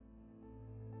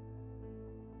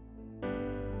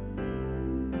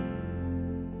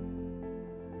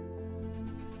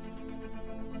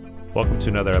Welcome to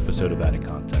another episode of Adding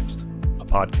Context, a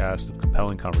podcast of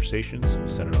compelling conversations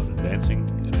centered on advancing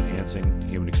and enhancing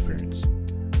the human experience.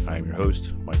 I am your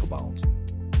host, Michael Bollins.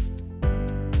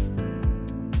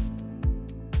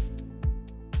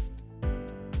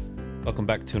 Welcome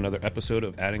back to another episode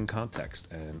of Adding Context,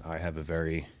 and I have a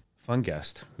very fun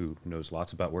guest who knows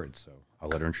lots about words, so I'll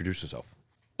let her introduce herself.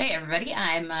 Hey everybody,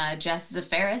 I'm Jess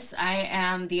Zafaris. I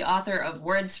am the author of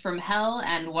Words from Hell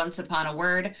and Once Upon a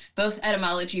Word, both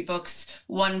etymology books,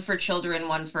 one for children,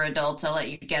 one for adults. I'll let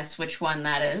you guess which one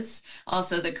that is.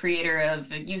 Also the creator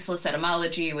of Useless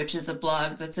Etymology, which is a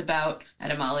blog that's about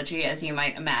etymology, as you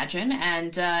might imagine.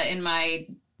 And in my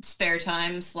spare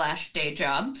time / day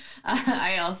job,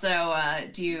 I also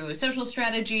do social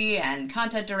strategy and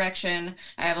content direction.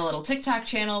 I have a little TikTok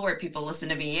channel where people listen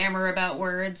to me yammer about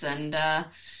words, and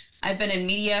I've been in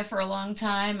media for a long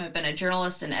time. I've been a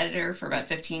journalist and editor for about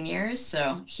 15 years,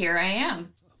 so here I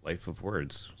am. Life of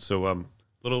words. So,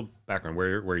 little background.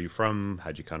 Where are you from?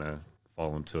 How'd you kind of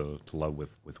fall into love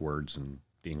with words and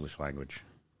the English language?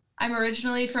 I'm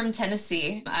originally from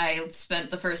Tennessee. I spent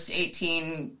the first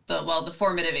the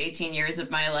formative 18 years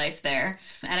of my life there.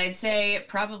 And I'd say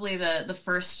probably the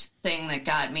first thing that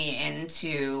got me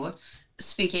into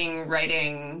speaking,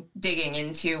 writing, digging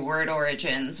into word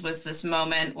origins was this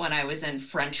moment when I was in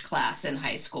French class in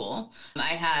high school.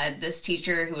 I had this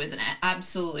teacher who was an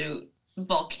absolute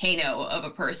volcano of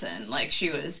a person. Like she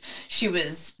was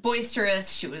boisterous,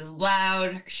 she was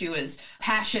loud, she was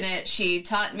passionate. She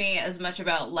taught me as much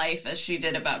about life as she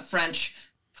did about French,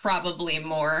 probably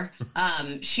more.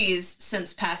 She's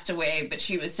since passed away, but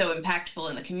she was so impactful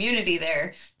in the community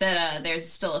there that there's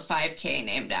still a 5K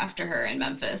named after her in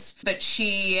Memphis. But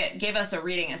she gave us a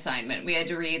reading assignment. We had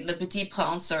to read Le Petit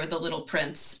Prince, or The Little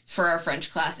Prince, for our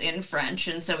French class in French.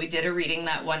 And so we did a reading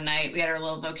that one night. We had our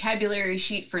little vocabulary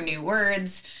sheet for new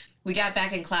words. We got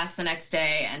back in class the next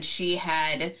day, and she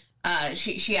had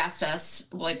she asked us,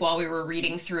 like, while we were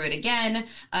reading through it again,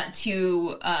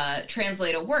 to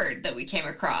translate a word that we came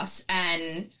across,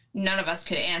 and none of us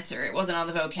could answer. It wasn't on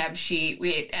the vocab sheet.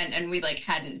 We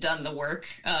hadn't done the work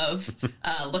of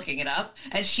looking it up,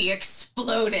 and she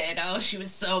exploded. Oh, she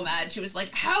was so mad. She was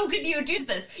like, "How could you do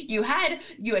this? You had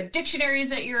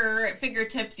dictionaries at your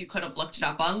fingertips. You could have looked it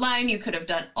up online. You could have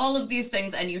done all of these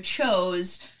things, and you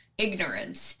chose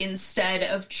ignorance instead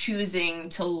of choosing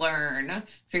to learn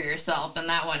for yourself." And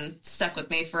that one stuck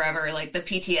with me forever, like the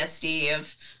PTSD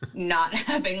of not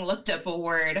having looked up a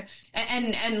word.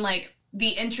 And like the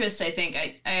interest, I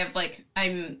think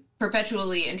I'm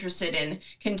perpetually interested in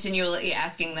continually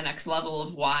asking the next level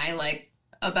of why, like,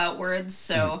 about words.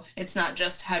 So it's not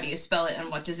just how do you spell it and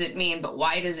what does it mean, but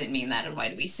why does it mean that and why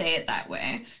do we say it that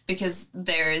way? Because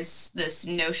there's this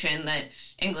notion that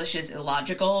English is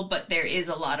illogical, but there is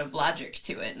a lot of logic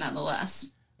to it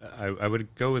nonetheless. I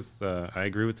would go with, I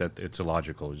agree with that. It's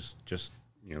illogical. Just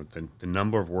the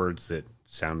number of words that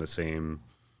sound the same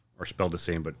or spelled the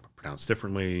same but pronounced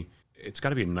differently. It's got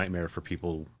to be a nightmare for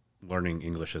people learning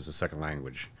English as a second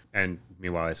language. And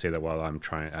meanwhile, I say that while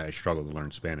I struggle to learn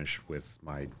Spanish with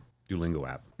my Duolingo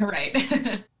app.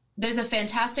 Right. There's a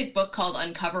fantastic book called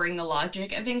Uncovering the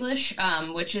Logic of English,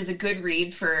 which is a good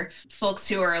read for folks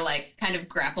who are like kind of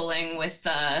grappling with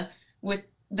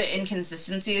the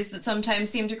inconsistencies that sometimes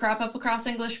seem to crop up across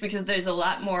English, because there's a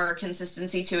lot more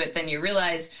consistency to it than you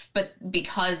realize. But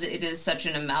because it is such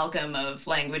an amalgam of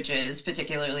languages,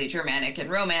 particularly Germanic and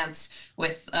Romance,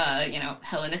 with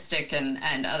Hellenistic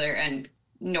and other and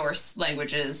Norse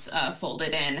languages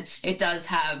folded in, it does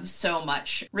have so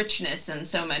much richness and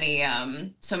so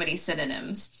many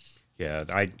synonyms.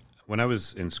 Yeah, when I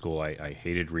was in school, I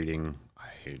hated reading.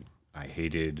 I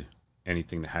hated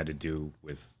anything that had to do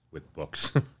with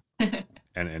books.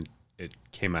 and it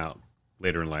came out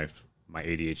later in life. My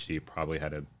ADHD probably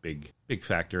had a big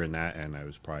factor in that, and I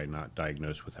was probably not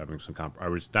diagnosed with having I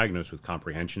was diagnosed with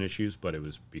comprehension issues, but it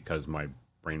was because my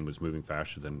brain was moving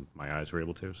faster than my eyes were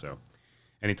able to. So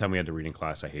anytime we had to read in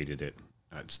class, I hated it.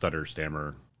 Stutter,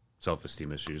 stammer,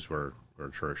 self-esteem issues were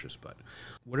atrocious. But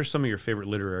what are some of your favorite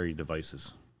literary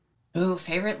devices? Oh,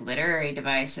 favorite literary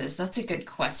devices. That's a good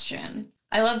question.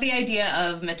 I love the idea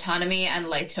of metonymy and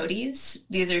litotes.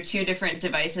 These are two different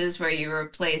devices where you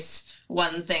replace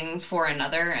one thing for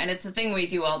another. And it's a thing we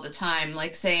do all the time,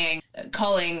 like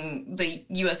calling the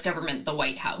U.S. government the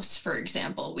White House, for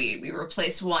example. We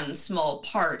replace one small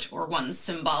part or one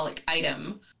symbolic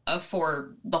item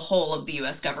for the whole of the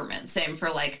U.S. government. Same for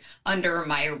like under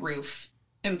my roof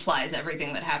implies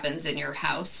everything that happens in your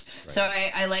house. Right. So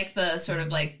I like the sort of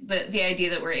like the idea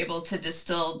that we're able to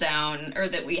distill down, or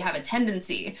that we have a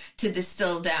tendency to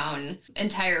distill down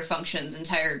entire functions,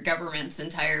 entire governments,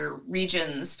 entire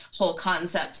regions, whole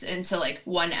concepts into like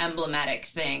one emblematic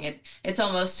thing. It's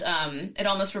almost it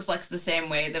almost reflects the same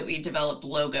way that we develop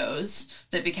logos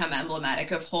that become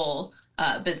emblematic of whole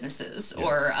businesses, yeah.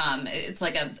 Or it's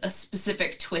like a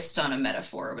specific twist on a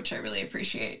metaphor, which I really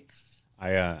appreciate.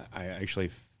 I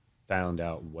actually found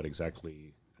out what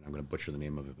exactly, and I'm going to butcher the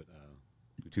name of it, but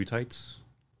Bluetooth. Is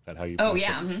that how you? Oh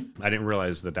yeah. Mm-hmm. I didn't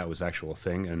realize that was actual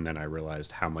thing, and then I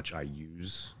realized how much I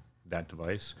use that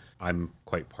device. I'm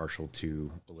quite partial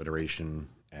to alliteration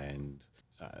and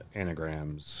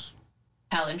anagrams.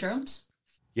 Palindromes.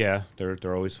 Yeah,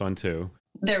 they're always fun too.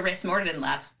 They're Riss Morton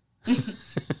lab.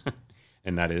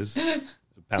 And that is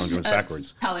palindromes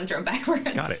backwards. Palindrome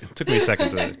backwards. Got it. It took me a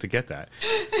second to get that.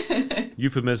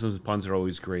 Euphemisms, puns are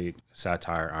always great.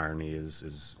 Satire, irony is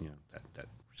that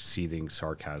seething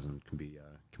sarcasm can be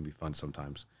fun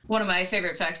sometimes. One of my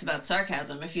favorite facts about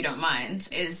sarcasm, if you don't mind,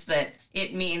 is that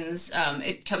it means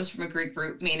it comes from a Greek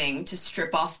root meaning to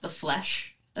strip off the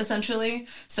flesh, essentially.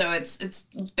 So it's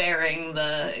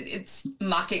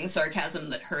mocking sarcasm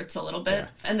that hurts a little bit.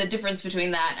 Yeah. And the difference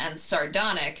between that and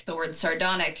sardonic, the word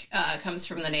sardonic comes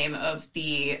from the name of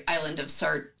the island of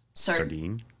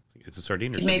Sardine. It's a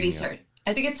sardine or maybe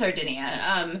I think it's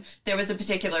Sardinia. There was a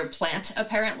particular plant,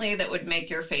 apparently, that would make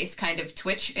your face kind of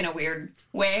twitch in a weird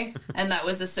way, and that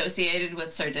was associated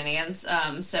with Sardinians.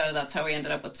 So that's how we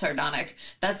ended up with sardonic.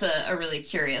 That's a really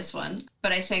curious one.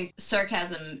 But I think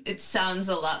sarcasm, it sounds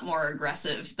a lot more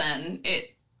aggressive than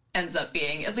it ends up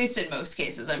being, at least in most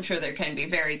cases. I'm sure there can be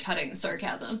very cutting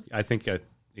sarcasm. I think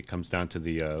it comes down to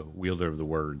the wielder of the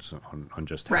words on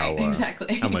just how, right,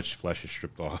 exactly. How much flesh is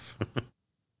stripped off.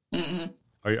 Mm-hmm.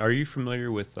 Are you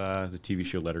familiar with the TV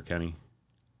show Letterkenny?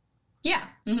 Yeah.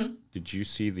 Mm-hmm. Did you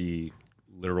see the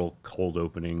literal cold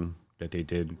opening that they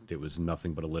did? It was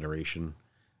nothing but alliteration.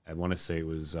 I want to say it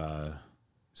was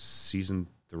season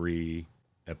 3,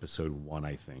 episode 1,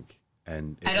 I think.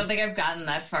 And I don't think I've gotten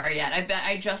that far yet.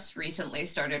 I just recently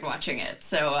started watching it,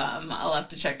 so I'll have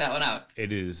to check that one out.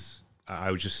 It is. I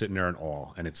was just sitting there in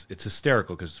awe, and it's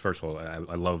hysterical because first of all,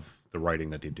 I love the writing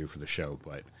that they do for the show,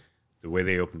 but the way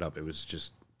they opened up, it was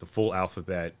just the full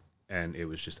alphabet, and it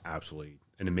was just absolutely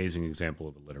an amazing example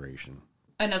of alliteration.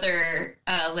 Another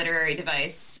literary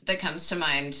device that comes to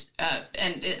mind,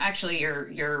 and actually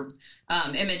your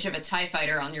image of a TIE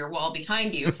fighter on your wall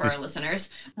behind you for our listeners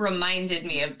reminded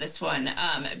me of this one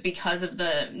because of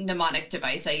the mnemonic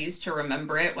device I used to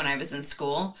remember it when I was in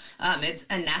school. It's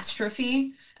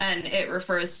anastrophe. And it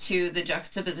refers to the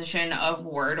juxtaposition of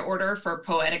word order for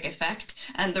poetic effect.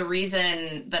 And the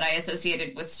reason that I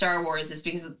associated with Star Wars is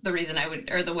because the reason I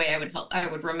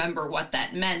would remember what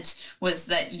that meant was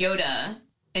that Yoda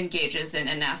engages in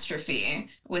anastrophe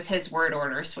with his word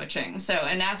order switching. So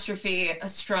anastrophe,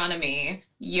 astronomy,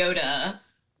 Yoda,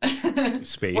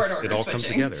 space, it all comes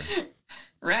together.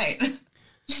 Right.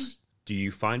 Do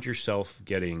you find yourself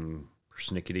getting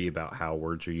persnickety about how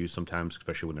words are used sometimes,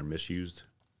 especially when they're misused?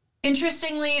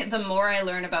 Interestingly, the more I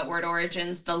learn about word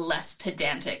origins, the less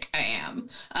pedantic I am.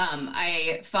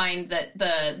 I find that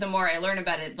the more I learn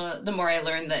about it, the more I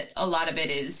learn that a lot of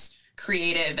it is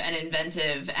creative and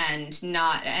inventive and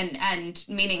not and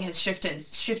meaning has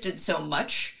shifted so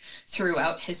much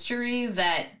throughout history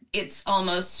that it's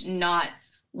almost not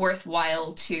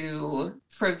worthwhile to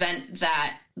prevent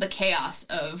the chaos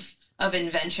of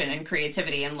invention and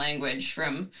creativity and language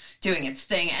from doing its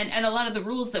thing. And a lot of the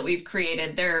rules that we've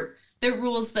created, they're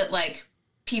rules that like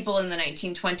people in the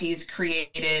 1920s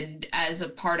created as a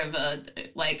part of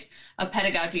a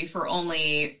pedagogy for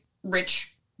only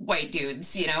rich white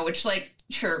dudes, which like,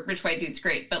 sure, rich white dude's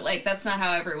great, but like that's not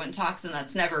how everyone talks, and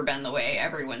that's never been the way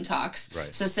everyone talks.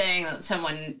 Right. So saying that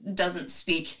someone doesn't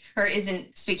speak or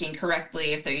isn't speaking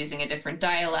correctly if they're using a different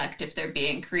dialect, if they're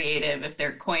being creative, if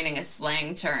they're coining a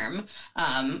slang term,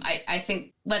 I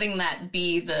think letting that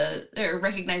be or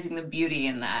recognizing the beauty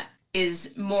in that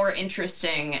is more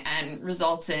interesting and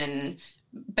results in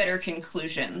better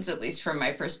conclusions, at least from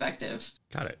my perspective.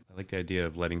 Got it. I like the idea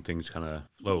of letting things kind of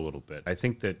flow a little bit. I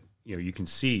think that you can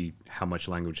see how much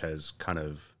language has kind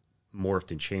of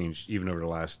morphed and changed even over the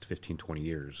last 15, 20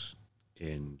 years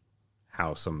in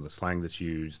how some of the slang that's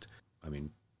used. I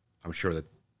mean, I'm sure that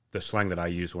the slang that I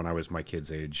used when I was my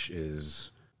kid's age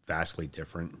is vastly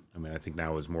different. I mean, I think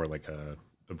now is more like a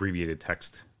abbreviated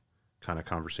text kind of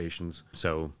conversations.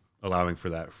 So allowing for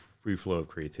that free flow of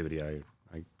creativity, I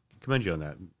commend you on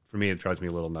that. For me, it drives me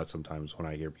a little nuts sometimes when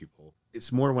I hear people.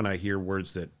 It's more when I hear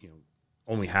words that,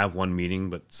 only have one meaning,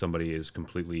 but somebody is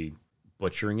completely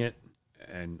butchering it.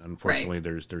 And unfortunately,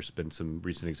 there's been some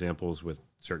recent examples with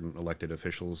certain elected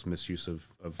officials' misuse of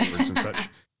words and such.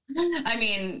 I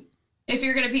mean, if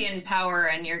you're going to be in power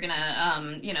and you're going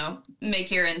to,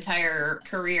 make your entire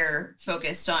career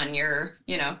focused on your,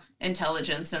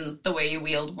 intelligence and the way you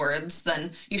wield words,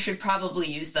 then you should probably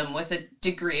use them with a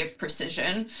degree of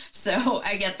precision. So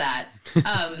I get that.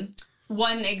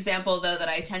 One example, though, that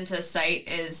I tend to cite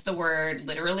is the word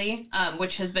literally,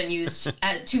 which has been used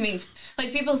to mean,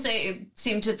 like, people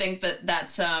seem to think that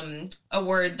that's a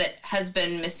word that has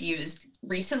been misused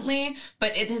recently,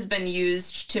 but it has been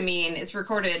used to mean, it's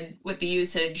recorded with the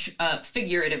usage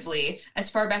figuratively as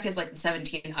far back as like the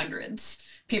 1700s.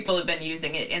 People have been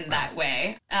using it in that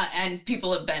way, and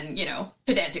people have been,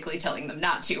 pedantically telling them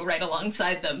not to right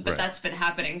alongside them, but that's been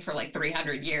happening for like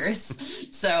 300 years.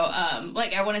 So,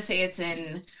 I want to say it's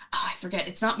in, I forget,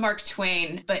 it's not Mark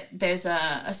Twain, but there's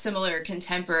a similar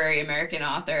contemporary American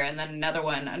author, and then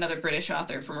another British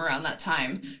author from around that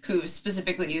time, who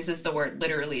specifically uses the word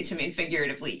literally to mean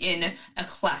figuratively in a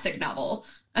classic novel.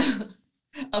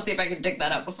 I'll see if I can dig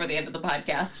that up before the end of the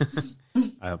podcast.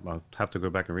 I'll have to go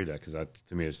back and read that, because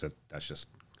to me that's just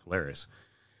hilarious.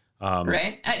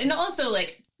 Right. And also,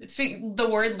 the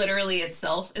word literally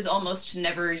itself is almost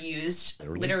never used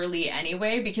literally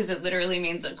anyway, because it literally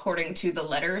means according to the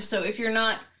letter. So if you're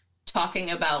not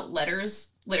talking about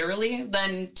letters literally,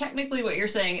 then technically what you're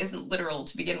saying isn't literal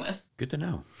to begin with. Good to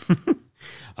know.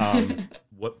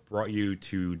 What brought you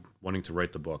to wanting to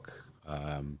write the book?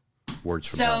 Words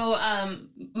from Hell. So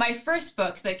my first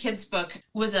book, the kids' book,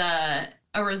 was a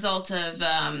result of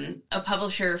a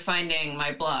publisher finding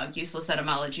my blog, Useless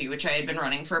Etymology, which I had been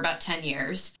running for about 10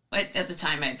 years. But at the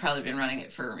time, I'd probably been running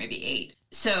it for maybe 8.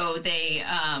 So they,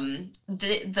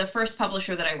 the first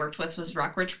publisher that I worked with was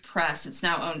Rockridge Press. It's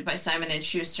now owned by Simon &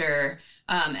 Schuster.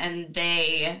 And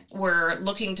they were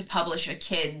looking to publish a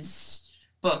kids'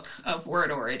 book of word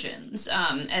origins.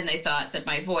 And they thought that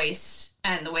my voice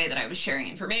and the way that I was sharing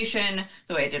information,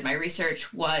 the way I did my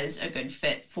research, was a good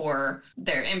fit for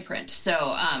their imprint.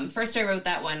 So first I wrote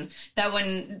that one. That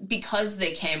one, because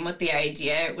they came with the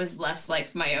idea, it was less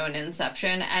like my own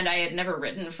inception, and I had never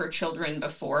written for children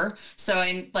before. So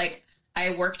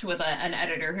I worked with an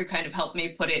editor who kind of helped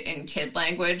me put it in kid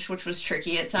language, which was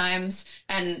tricky at times.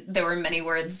 And there were many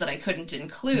words that I couldn't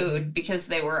include because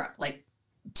they were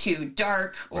too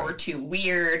dark or too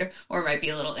weird, or might be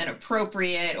a little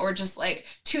inappropriate, or just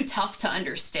too tough to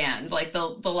understand.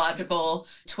 The logical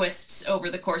twists over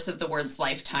the course of the word's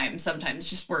lifetime sometimes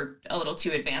just were a little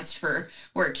too advanced for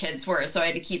where kids were. So I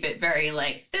had to keep it very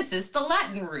this is the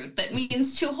Latin root that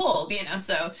means to hold,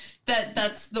 so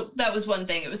that was one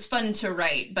thing. It was fun to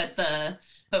write,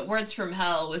 but Words from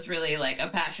Hell was really a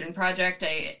passion project.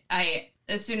 I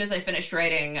as soon as I finished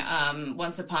writing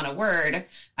Once Upon a Word,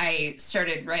 I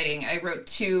started writing. I wrote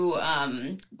 2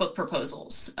 book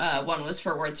proposals. One was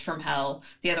for Words from Hell.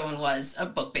 The other one was a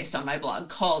book based on my blog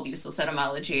called Useless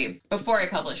Etymology. Before I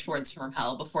published Words from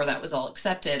Hell, before that was all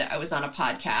accepted, I was on a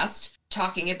podcast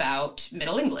talking about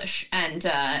Middle English. And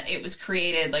it was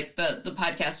created, the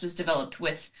podcast was developed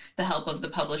with the help of the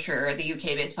publisher, the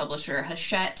UK-based publisher,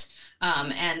 Hachette.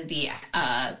 And the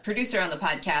producer on the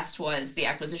podcast was the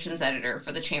acquisitions editor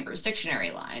for the Chambers Dictionary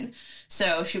line.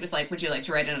 So she was like, would you like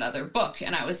to write another book?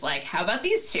 And I was like, how about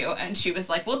these 2? And she was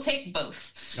like, we'll take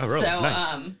both. Oh, really? So,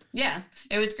 nice. Yeah,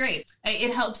 it was great.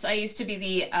 It helps. I used to be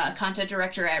the content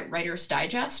director at Writer's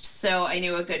Digest, so I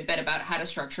knew a good bit about how to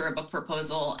structure a book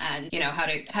proposal and, how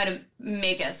to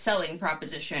make a selling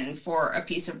proposition for a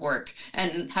piece of work,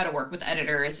 and how to work with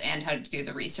editors and how to do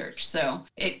the research. So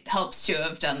it helps to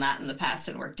have done that in the past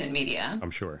and worked in media.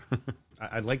 I'm sure.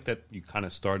 I like that you kind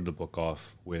of started the book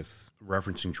off with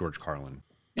referencing George Carlin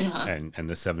and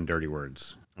the 7 dirty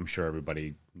words. I'm sure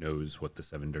everybody knows what the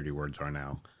 7 dirty words are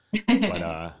now.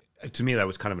 But to me, that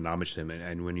was kind of an homage to him.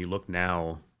 And when you look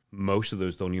now, most of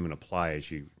those don't even apply,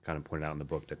 as you kind of pointed out in the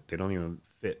book, that they don't even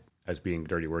fit as being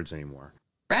dirty words anymore.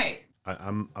 Right.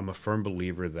 I'm a firm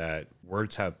believer that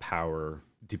words have power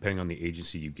depending on the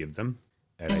agency you give them.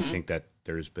 And I think that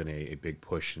there's been a big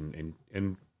push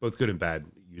in both good and bad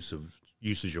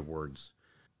usage of words.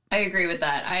 I agree with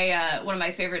that. One of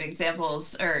my favorite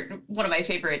examples, or one of my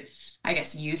favorite, I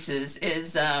guess, uses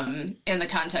is in the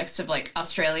context of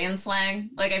Australian slang.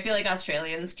 I feel like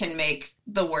Australians can make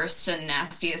the worst and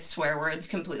nastiest swear words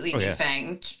completely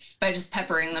defanged by just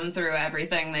peppering them through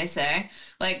everything they say.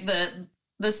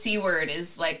 The C word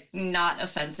is not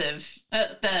offensive.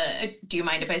 Do you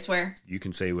mind if I swear? You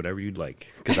can say whatever you'd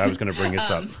like, because I was going to bring this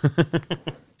up.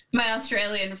 My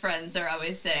Australian friends are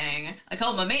always saying, I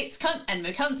call my mates cunt and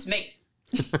my cunt's mate.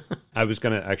 I was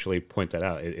going to actually point that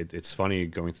out. It's funny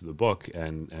going through the book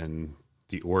and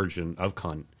the origin of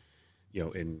cunt. You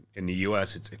know, in the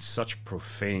U.S., it's such a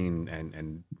profane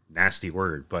and nasty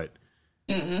word, but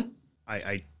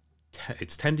it's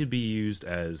tended to be used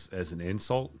as an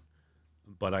insult.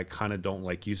 But I kind of don't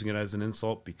like using it as an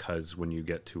insult because when you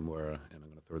get to more, and I'm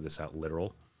going to throw this out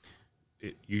literal,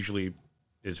 it usually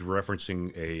is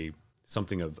referencing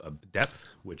something of depth,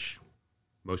 which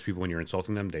most people, when you're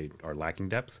insulting them, they are lacking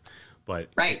depth. But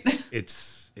right.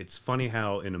 it's funny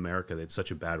how in America it's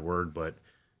such a bad word, but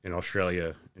in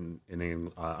Australia,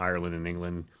 in Ireland and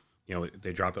England, you know,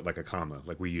 they drop it like a comma,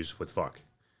 like we use with fuck,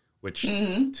 which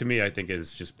to me I think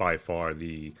is just by far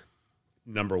the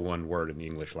number one word in the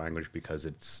English language because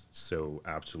it's so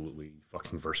absolutely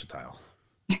fucking versatile.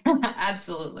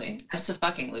 Absolutely.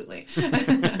 Abso-fucking-lutely.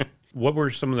 What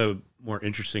were some of the more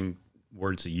interesting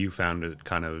words that you found that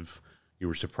kind of you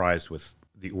were surprised with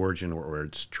the origin or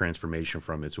its transformation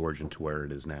from its origin to where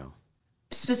it is now?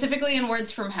 Specifically in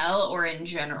Words from Hell or in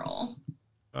general?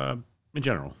 In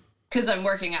general. Because I'm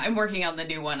working on the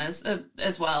new one as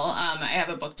well. I have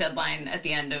a book deadline at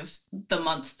the end of the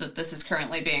month that this is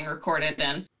currently being recorded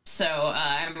in. So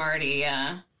I'm already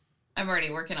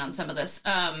working on some of this.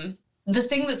 The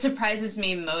thing that surprises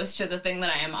me most, or the thing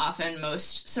that I am often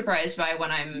most surprised by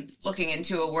when I'm looking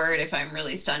into a word, if I'm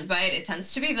really stunned by it, it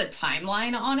tends to be the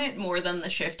timeline on it more than the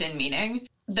shift in meaning.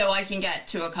 Though I can get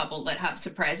to a couple that have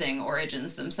surprising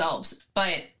origins themselves.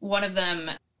 But one of them,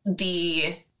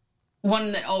 the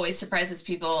one that always surprises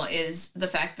people is the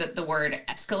fact that the word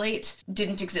escalate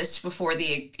didn't exist before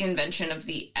the invention of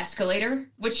the escalator,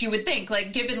 which you would think,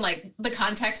 like, given like the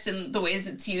context and the ways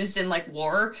it's used in like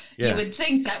war, you would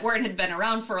think that word had been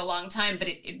around for a long time, but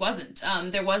it wasn't.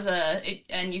 There was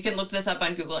and you can look this up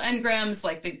on Google Ngrams,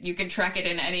 like you can track it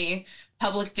in any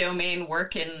public domain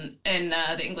work in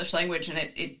the English language, and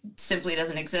it simply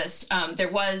doesn't exist.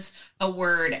 There was a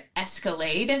word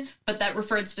escalade, but that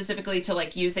referred specifically to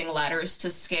like using ladders to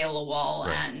scale a wall,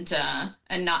 right.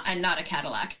 and not a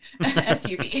Cadillac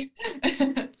SUV.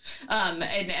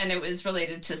 And it was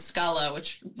related to scala,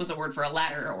 which was a word for a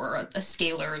ladder or a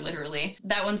scaler, literally.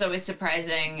 That one's always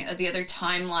surprising. The other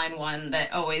timeline one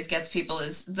that always gets people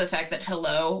is the fact that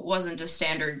hello wasn't a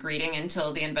standard greeting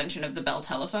until the invention of the Bell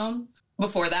telephone.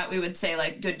 Before that, we would say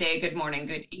like good day, good morning,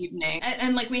 good evening.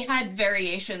 And like we had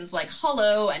variations like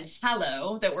hello and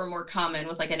hello that were more common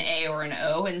with like an A or an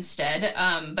O instead.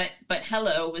 But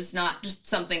hello was not just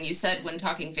something you said when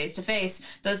talking face to face.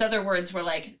 Those other words were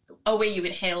like a way you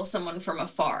would hail someone from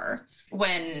afar.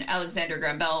 When Alexander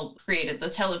Graham Bell created the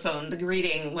telephone, the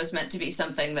greeting was meant to be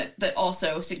something that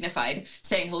also signified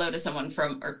saying hello to someone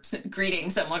or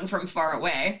greeting someone from far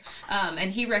away.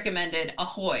 And he recommended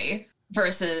ahoy.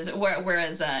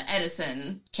 Whereas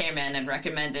Edison came in and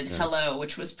recommended hello,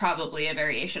 which was probably a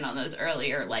variation on those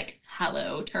earlier like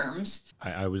hello terms.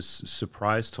 I was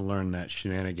surprised to learn that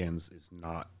shenanigans is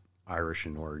not Irish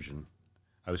in origin.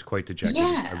 I was quite dejected.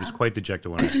 Yeah. I was quite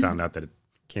dejected when I found out that it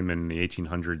came in the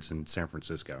 1800s in San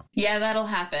Francisco. Yeah, that'll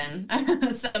happen.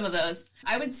 Some of those.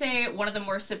 I would say one of the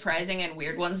more surprising and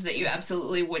weird ones that you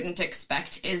absolutely wouldn't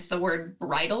expect is the word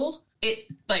bridal. It,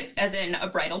 like, as in a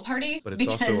bridal party. But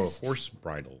it's also a horse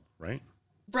bridle, right?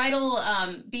 Bridal, Bridal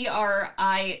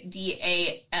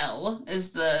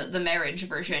is the marriage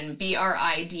version.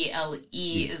 Bridle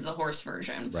is the horse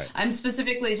version. Right. I'm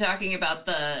specifically talking about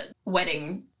the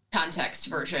wedding context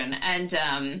version.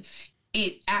 And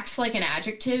it acts like an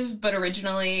adjective, but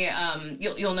originally,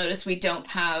 you'll notice we don't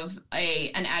have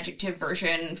an adjective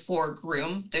version for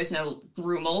groom. There's no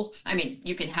groomel. I mean,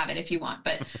 you can have it if you want,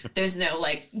 but there's no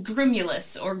like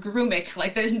groomulus or groomic.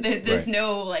 Like there's right.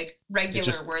 no like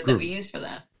regular word that we use for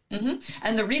that. Mm-hmm.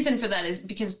 And the reason for that is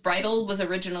because bridal was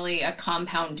originally a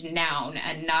compound noun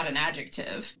and not an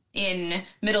adjective. In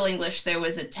Middle English, there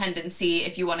was a tendency,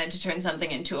 if you wanted to turn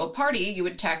something into a party, you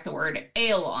would tack the word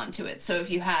ale onto it. So if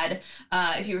you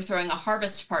were throwing a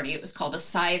harvest party, it was called a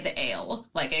scythe ale,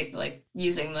 like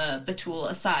using the tool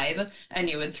a scythe, and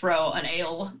you would throw an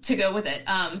ale to go with it.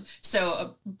 So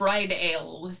a bride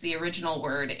ale was the original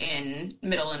word in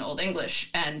Middle and Old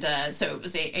English, and so it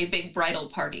was a big bridal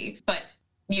party. But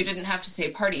you didn't have to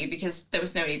say party because there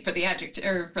was no need for the adjective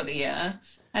or for the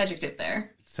adjective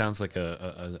there. Sounds like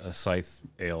a scythe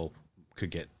ale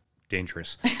could get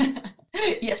dangerous.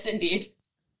 Yes, indeed.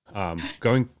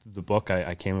 Going through the book,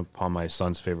 I came upon my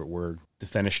son's favorite word,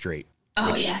 defenestrate.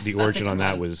 Oh, yes. The origin on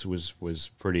that was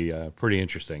pretty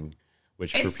interesting.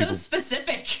 Which it's for people, so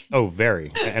specific. Oh,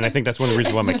 very. And I think that's one of the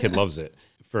reasons why my kid loves it.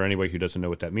 For anybody who doesn't know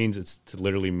what that means, it's to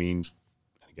literally mean,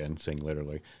 again, saying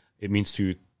literally, it means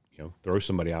to throw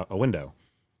somebody out a window.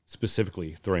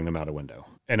 specifically throwing them out a window.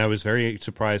 And I was very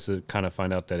surprised to kind of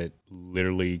find out that it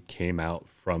literally came out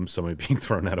from somebody being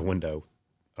thrown out a window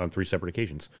on 3 separate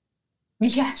occasions.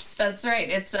 Yes, that's right.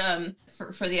 It's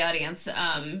for the audience.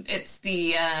 It's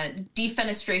the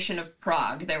defenestration of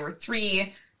Prague. There were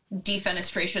 3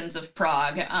 defenestrations of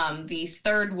Prague. The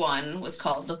third one was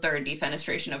called the Third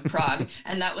Defenestration of Prague,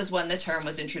 and that was when the term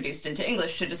was introduced into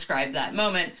English to describe that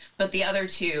moment. But the other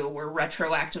 2 were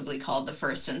retroactively called the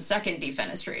First and Second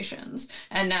Defenestrations.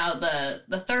 And now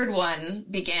the third one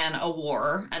began a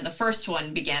war, and the first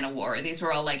one began a war. These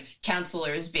were all like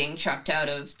councillors being chucked out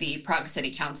of the Prague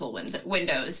City Council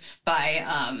windows by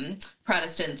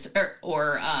Protestants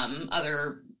or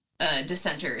other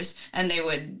dissenters, and they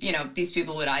would, these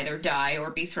people would either die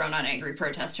or be thrown on angry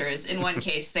protesters. In one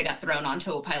case, they got thrown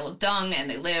onto a pile of dung and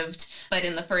they lived. But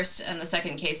in the first and the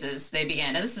second cases, they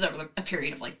began, and this is over a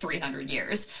period of like 300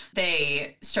 years,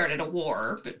 they started a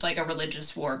war, like a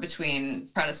religious war between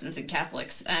Protestants and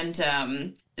Catholics. And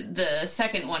the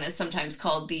second one is sometimes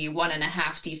called the 1.5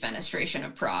 defenestration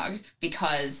of Prague,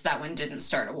 because that one didn't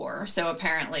start a war. So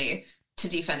apparently, to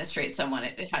defenestrate someone,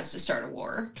 it has to start a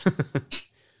war.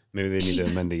 Maybe they need to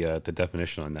amend the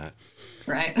definition on that.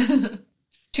 Right.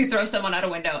 To throw someone out a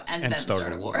window and then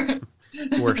start a war.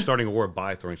 Or starting a war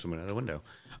by throwing someone out a window.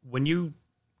 When you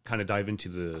kind of dive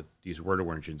into these word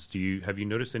origins, have you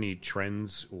noticed any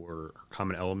trends or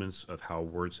common elements of how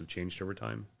words have changed over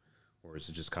time? Or is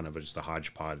it just kind of just a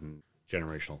hodgepodge and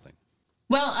generational thing?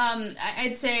 Well,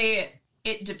 I'd say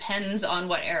it depends on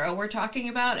what era we're talking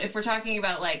about. If we're talking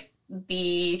about like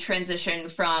the transition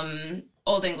from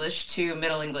Old English to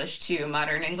Middle English to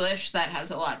Modern English, that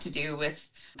has a lot to do with,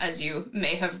 as you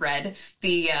may have read,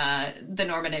 the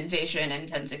Norman invasion in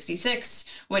 1066,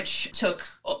 which took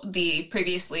the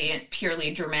previously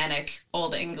purely Germanic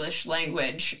Old English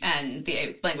language and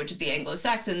the language of the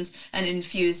Anglo-Saxons and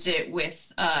infused it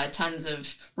with tons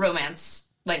of Romance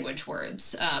language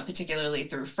words, particularly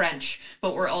through French,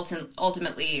 but were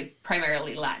ultimately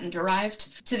primarily Latin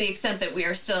derived, to the extent that we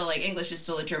are still, like, English is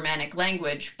still a Germanic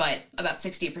language, but about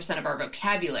 60% of our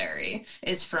vocabulary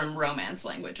is from Romance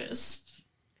languages.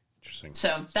 Interesting.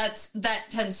 So that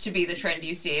tends to be the trend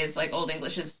you see, is like Old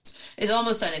English is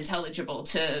almost unintelligible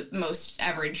to most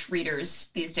average readers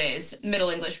these days. Middle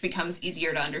English becomes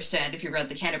easier to understand if you read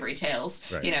the Canterbury Tales.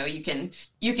 Right.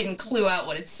 You can clue out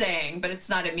what it's saying, but it's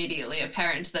not immediately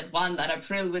apparent that "Juan that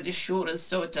April with Shura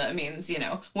Sota" means,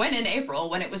 when in April,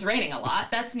 when it was raining a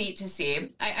lot. That's neat to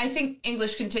see. I think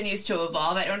English continues to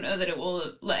evolve. I don't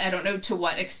know to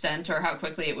what extent or how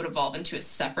quickly it would evolve into a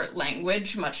separate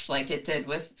language, much like it did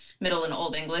with Middle and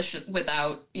Old English,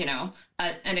 without,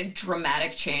 a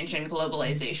dramatic change in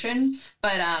globalization.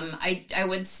 But I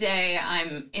would say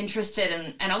I'm interested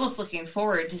in and almost looking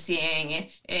forward to seeing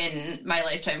in my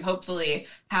lifetime, hopefully,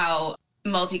 how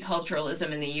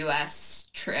multiculturalism in the U.S.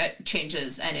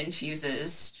 changes and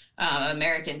infuses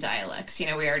American dialects. We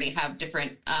already have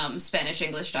different Spanish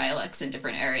English dialects in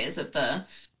different areas of the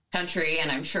country, and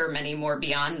I'm sure many more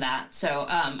beyond that. So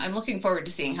I'm looking forward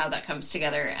to seeing how that comes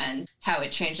together and how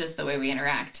it changes the way we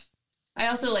interact. I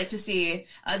also like to see,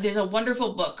 there's a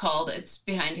wonderful book called, it's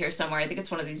behind here somewhere, I think it's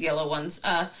one of these yellow ones,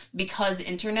 Because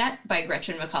Internet by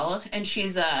Gretchen McAuliffe, and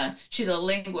she's a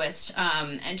linguist,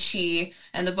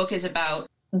 and the book is about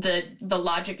the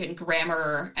logic and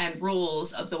grammar and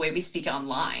rules of the way we speak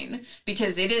online,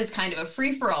 because it is kind of a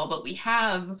free-for-all, but we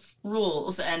have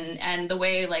rules, and the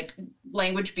way, like,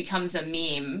 language becomes a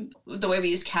meme, the way we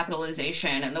use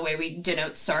capitalization and the way we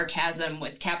denote sarcasm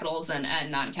with capitals and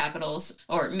non-capitals,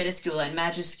 or minuscule and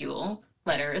majuscule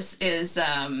letters, is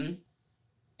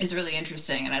really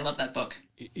interesting, and I love that book.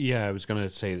 Yeah, I was going to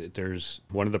say that there's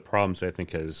one of the problems I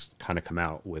think has kind of come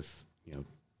out with,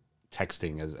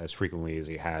 texting as frequently as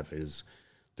you have, is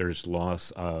there's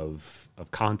loss of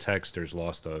context, there's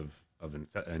loss of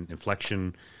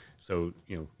inflection. So,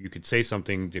 you could say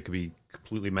something that could be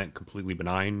completely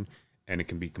benign, and it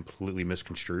can be completely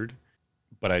misconstrued.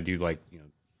 But I do like,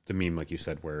 the meme, like you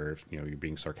said, where, you're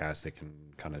being sarcastic and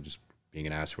kind of just being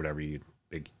an ass or whatever,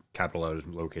 big capital letters,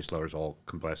 lowercase letters all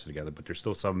compressed together. But there's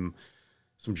still some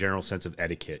general sense of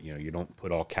etiquette. You don't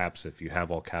put all caps. If you have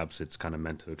all caps, it's kind of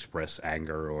meant to express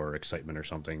anger or excitement or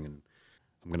something. And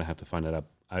I'm going to have to find that up.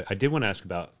 I did want to ask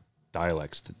about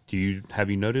dialects. Have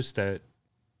you noticed that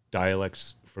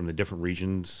dialects from the different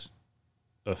regions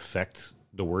affect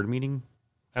the word meaning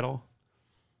at all?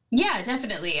 Yeah,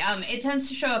 definitely. It tends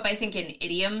to show up, I think, in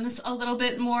idioms a little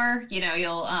bit more.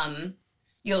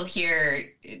 You'll hear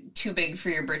 "too big for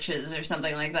your britches" or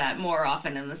something like that more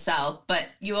often in the South. But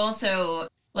you also,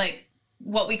 like,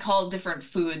 what we call different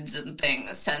foods and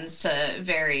things tends to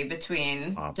vary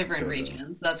between different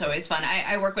regions. That's always fun.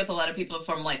 I work with a lot of people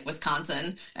from like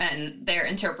Wisconsin, and their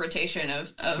interpretation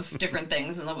of different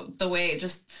things, and the way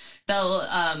just they'll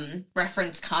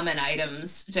reference common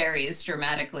items varies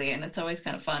dramatically, and it's always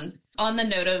kind of fun. On the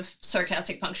note of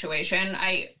sarcastic punctuation,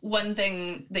 one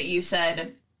thing that you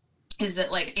said is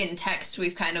that like in text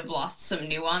we've kind of lost some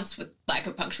nuance with lack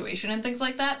of punctuation and things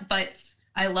like that, but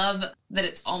I love that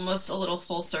it's almost a little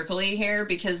full circle-y here,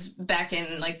 because back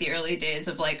in like the early days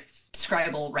of like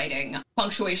scribal writing,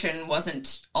 punctuation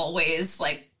wasn't always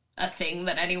like a thing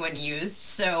that anyone used.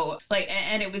 So like,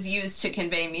 and it was used to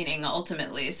convey meaning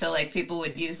ultimately. So like people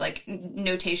would use like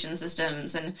notation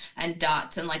systems and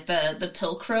dots, and like the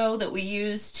Pilcrow that we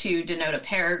use to denote a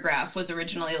paragraph was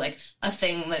originally like a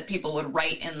thing that people would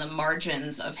write in the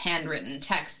margins of handwritten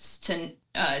texts to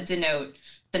denote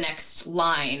the next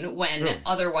line when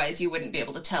otherwise you wouldn't be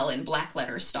able to tell in black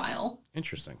letter style.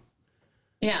 Interesting.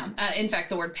 Yeah. In fact,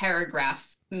 the word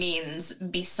paragraph means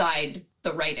beside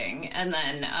the writing. And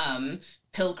then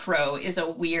Pilcrow is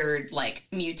a weird like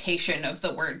mutation of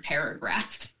the word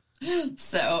paragraph.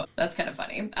 So that's kind of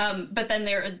funny. But then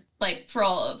there, like for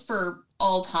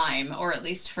all time, or at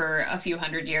least for a few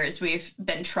hundred years, we've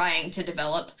been trying to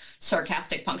develop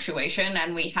sarcastic punctuation,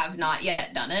 and we have not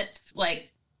yet done it. Like,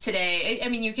 today, I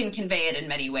mean, you can convey it in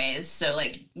many ways. So,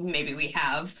 like, maybe we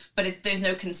have, but there's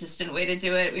no consistent way to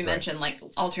do it. We mentioned, like,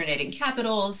 alternating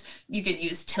capitals. You could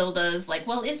use tildes. Like,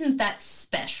 well, isn't that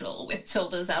special with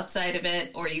tildes outside of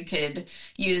it? Or you could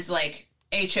use, like,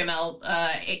 HTML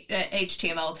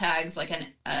tags, like an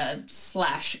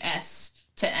 /s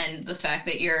to end the fact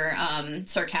that you're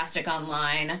sarcastic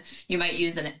online. You might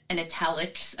use an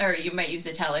italics, or you might use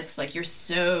italics like you're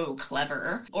so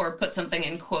clever, or put something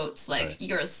in quotes like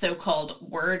you're a so-called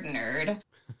word nerd.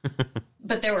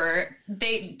 But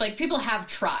people have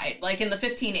tried. Like in the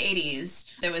 1580s,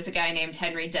 there was a guy named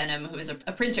Henry Denham who was a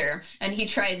printer, and he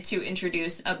tried to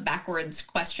introduce a backwards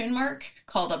question mark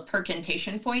called a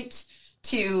percantation point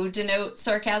to denote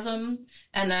sarcasm.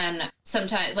 And then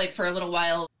sometime, like for a little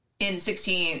while, in the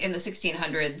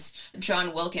 1600s,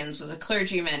 John Wilkins was a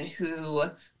clergyman who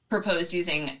proposed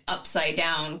using upside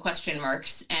down question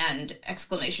marks and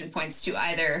exclamation points to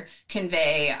either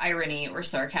convey irony or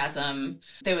sarcasm.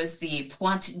 There was the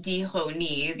point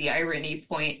d'ironie, the irony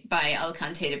point by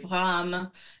Alcante de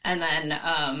Bram. And then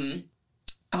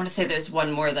I want to say there's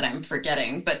one more that I'm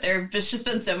forgetting, but there's just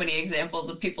been so many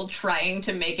examples of people trying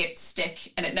to make it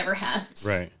stick, and it never has.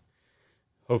 Right.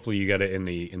 Hopefully you got it in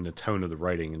the tone of the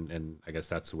writing, and I guess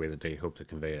that's the way that they hope to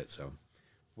convey it. So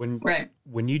when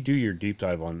you do your deep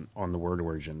dive on the word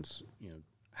origins,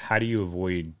 how do you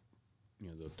avoid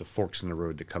the forks in the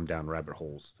road that come down rabbit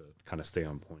holes to kind of stay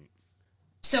on point?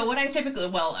 So what I typically,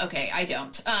 I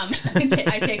don't.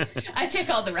 I take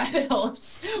all the rabbit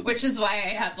holes, which is why I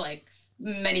have like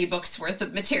many books worth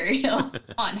of material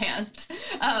on hand.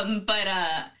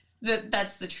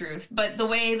 That's the truth. But the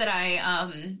way that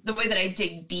I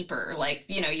dig deeper, like,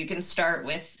 you can start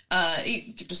with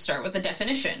a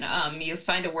definition. You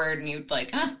find a word and you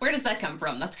like, where does that come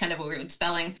from? That's kind of a weird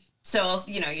spelling. So,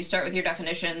 you start with your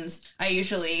definitions. I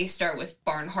usually start with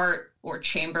Barnhart or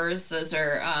Chambers. Those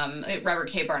are, Robert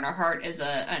K. Barnhart is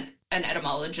an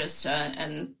etymologist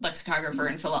and lexicographer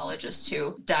and philologist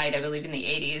who died, I believe, in the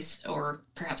 80s, or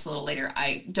perhaps a little later.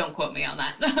 Don't quote me on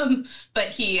that. But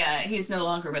he's no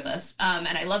longer with us.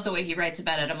 And I love the way he writes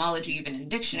about etymology, even in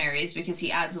dictionaries, because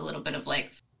he adds a little bit of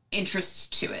like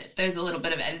interest to it. There's a little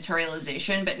bit of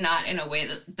editorialization, but not in a way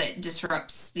that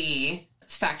disrupts the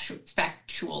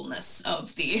factualness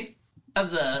of the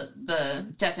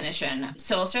definition.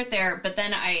 So I'll start there, but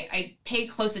then I pay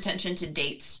close attention to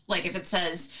dates. Like if it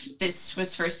says this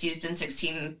was first used in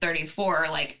 1634,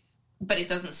 but it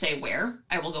doesn't say where,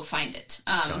 I will go find it.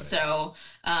 So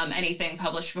anything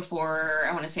published before,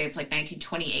 I want to say it's like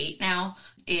 1928 now,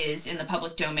 is in the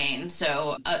public domain.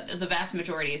 So the vast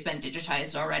majority has been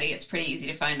digitized already. It's pretty easy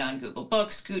to find on Google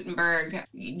Books, Gutenberg,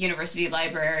 university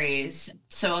libraries.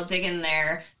 So I'll dig in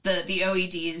there. The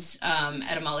OED's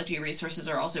etymology resources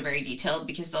are also very detailed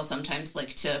because they'll sometimes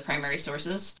link to primary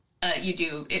sources.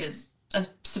 It is a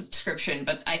subscription,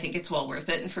 but I think it's well worth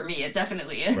it. And for me, it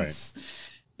definitely is. Right.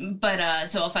 But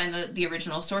so I'll find the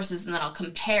original sources, and then I'll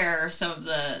compare some of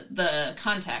the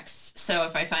contexts. So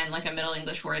if I find like a Middle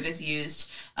English word is used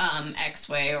X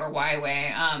way or Y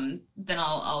way, then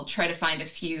I'll try to find a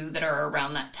few that are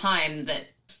around that time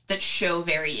that show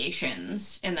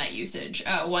variations in that usage.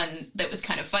 One that was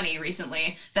kind of funny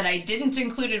recently that I didn't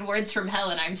include in Words from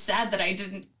Hell, and I'm sad that I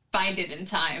didn't find it in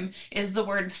time, is the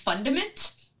word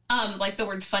fundament. Like the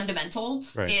word fundamental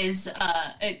Right. is,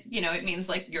 it means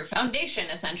like your foundation,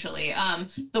 essentially.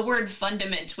 The word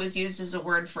fundament was used as a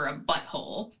word for a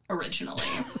butthole originally.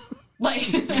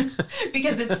 Like,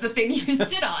 because it's the thing you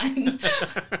sit on.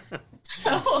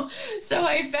 So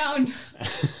I found,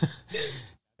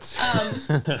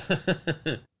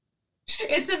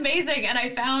 it's amazing. And I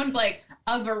found like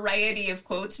a variety of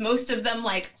quotes, most of them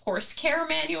like horse care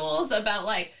manuals about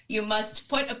like, you must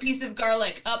put a piece of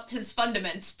garlic up his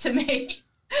fundament to make.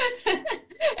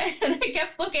 And I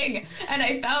kept looking and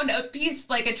I found a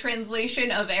piece, like a translation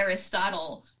of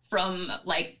Aristotle from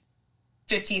like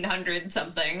 1500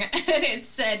 something, and it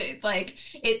said like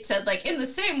in the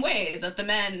same way that the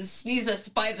man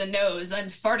sneezeth by the nose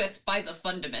and farteth by the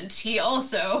fundament, he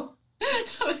also. I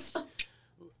was like,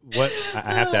 What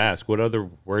I have to ask, what other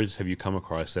words have you come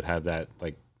across that have that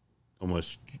like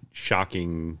almost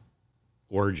shocking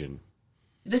origin?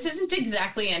 this isn't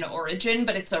exactly an origin,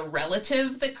 but it's a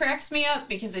relative that cracks me up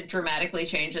because it dramatically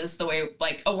changes the way,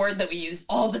 like, a word that we use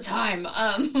all the time.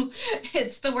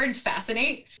 It's the word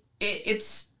fascinate.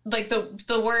 It's like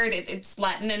the word, it's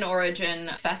Latin in origin,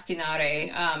 fascinare,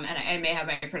 and I may have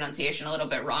my pronunciation a little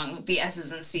bit wrong. The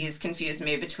S's and C's confuse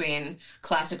me between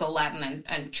classical Latin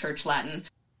and church Latin.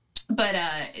 But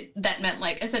that meant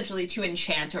like essentially to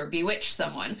enchant or bewitch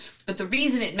someone. But the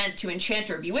reason it meant to enchant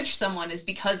or bewitch someone is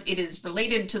because it is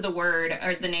related to the word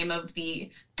or the name of the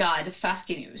god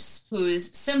Fascinus,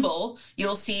 whose symbol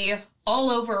you'll see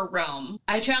all over Rome.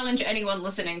 I challenge anyone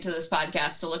listening to this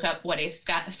podcast to look up what a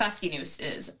Fascinus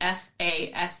is.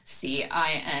 Fascinus.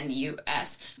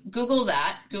 Google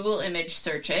that, Google image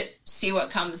search it, see what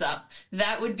comes up.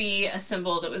 That would be a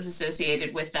symbol that was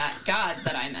associated with that god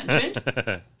that I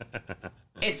mentioned.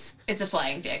 It's a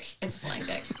flying dick. It's a flying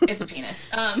dick. It's a penis.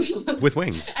 With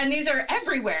wings. And these are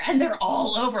everywhere, and they're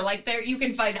all over. Like there, you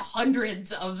can find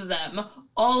hundreds of them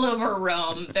all over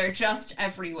Rome. They're just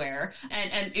everywhere.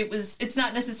 And it's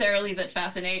not necessarily that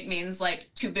fascinate means like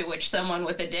to bewitch someone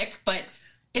with a dick, but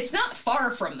it's not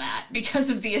far from that because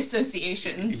of the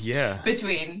associations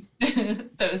between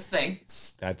those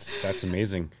things. That's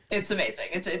amazing. It's amazing.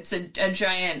 It's a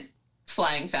giant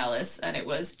flying phallus, and it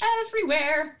was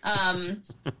everywhere.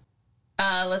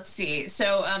 Let's see.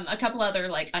 So a couple other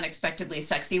like unexpectedly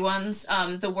sexy ones.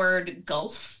 The word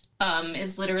gulf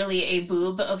is literally a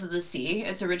boob of the sea.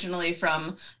 It's originally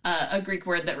from a Greek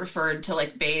word that referred to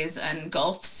like bays and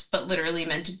gulfs, but literally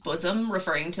meant bosom,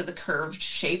 referring to the curved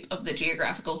shape of the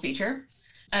geographical feature.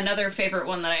 Another favorite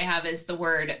one that I have is the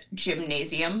word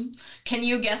gymnasium. Can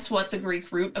you guess what the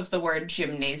Greek root of the word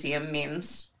gymnasium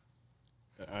means?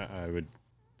 I would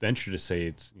venture to say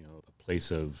it's, a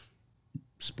place of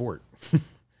sport.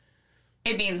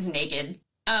 It means naked.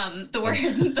 The word...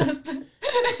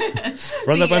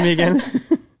 Run that by me again.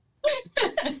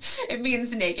 It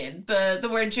means naked. The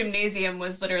word gymnasium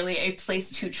was literally a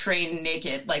place to train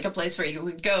naked, like a place where you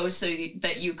would go so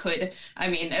that you could,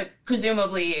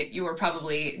 presumably you were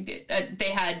probably, they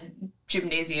had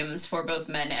gymnasiums for both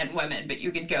men and women, but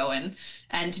you could go and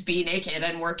be naked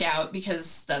and work out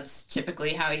because that's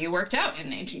typically how you worked out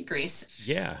in ancient Greece.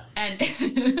 Yeah.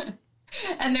 And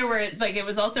and there were like it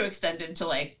was also extended to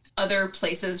like other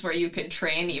places where you could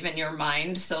train even your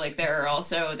mind. So like there were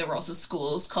also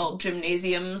schools called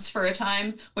gymnasiums for a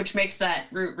time, which makes that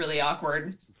route really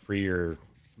awkward. Free your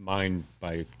mind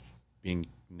by being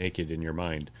naked in your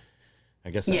mind.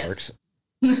 I guess that works.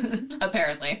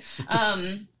 Apparently.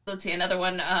 Let's see, another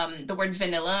one. The word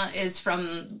vanilla is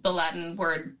from the Latin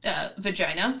word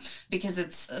vagina, because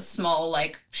it's a small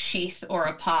like sheath or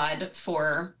a pod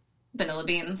for vanilla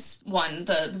beans.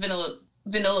 The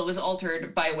vanilla was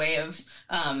altered by way of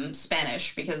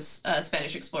Spanish, because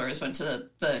Spanish explorers went to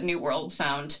the New World,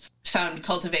 found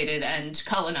cultivated and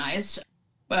colonized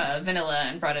vanilla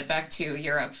and brought it back to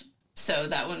Europe. So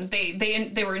that one,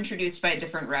 they were introduced by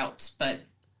different routes, but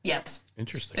yes.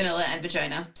 Interesting. Vanilla and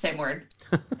vagina, same word.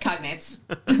 Cognates.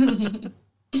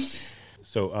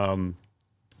 So,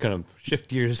 kind of shift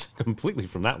gears completely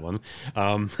from that one.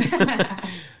 Kind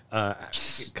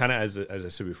of as I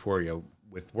said before,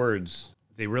 with words,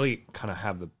 they really kind of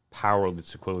have the power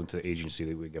that's equivalent to the agency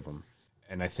that we give them.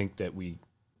 And I think that we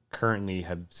currently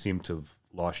have seemed to have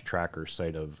lost track or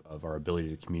sight of our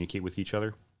ability to communicate with each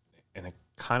other. And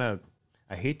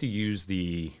I hate to use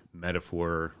the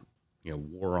metaphor,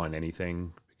 war on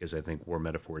anything, because I think war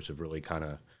metaphors have really kind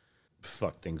of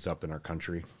fucked things up in our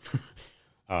country,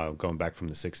 going back from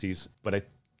the 60s. But it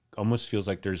almost feels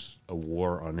like there's a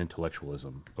war on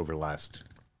intellectualism over the last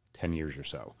 10 years or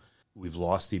so. We've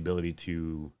lost the ability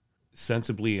to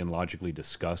sensibly and logically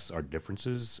discuss our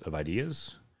differences of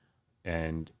ideas.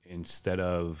 And instead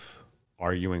of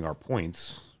arguing our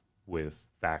points, with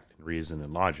fact and reason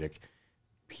and logic,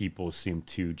 people seem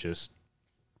to just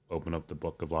open up the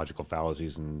book of logical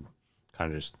fallacies and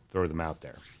kind of just throw them out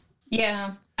there.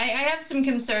 Yeah, I have some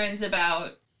concerns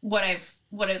about what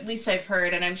at least I've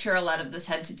heard, and I'm sure a lot of this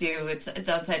had to do, it's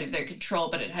outside of their control,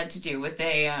 but it had to do with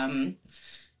the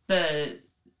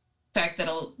fact that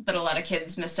a lot of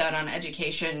kids missed out on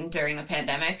education during the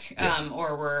pandemic,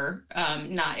 or were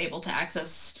not able to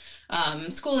access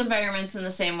school environments in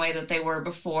the same way that they were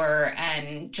before.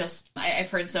 And just, I've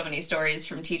heard so many stories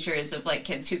from teachers of like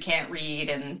kids who can't read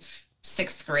in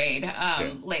sixth grade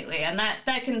lately. And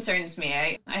that concerns me.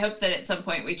 I hope that at some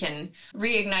point we can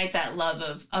reignite that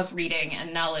love of reading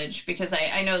and knowledge, because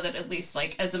I know that at least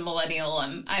like as a millennial,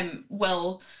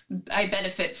 I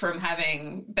benefit from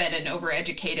having been an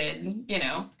overeducated,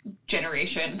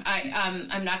 generation.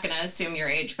 I'm not going to assume your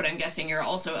age, but I'm guessing you're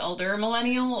also elder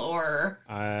millennial, or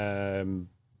I'm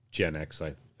Gen X.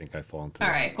 I think I fall into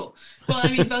all right, cool. Well, I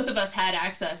mean, both of us had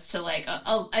access to like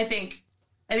I think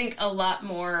a lot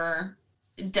more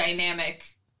dynamic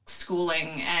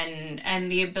schooling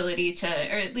and the ability to,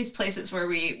 or at least places where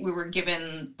we were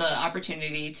given the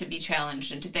opportunity to be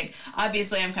challenged and to think.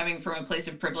 Obviously, I'm coming from a place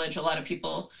of privilege. A lot of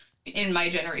people in my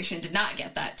generation did not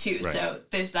get that too. Right. So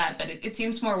there's that, but it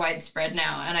seems more widespread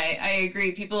now. And I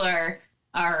agree. People are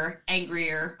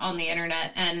angrier on the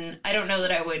internet, and I don't know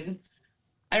that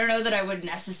I would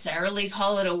necessarily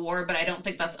call it a war, but I don't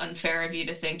think that's unfair of you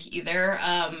to think either.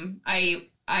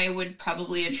 I would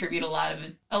probably attribute a lot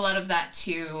of that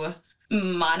to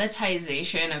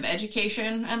monetization of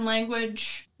education and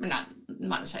language. Not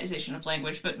monetization of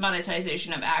language, but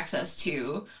monetization of access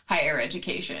to higher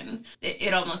education.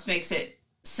 It almost makes it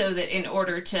so that in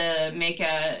order to make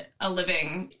a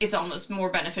living, it's almost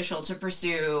more beneficial to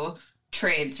pursue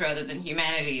trades rather than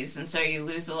humanities. And so you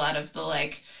lose a lot of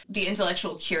the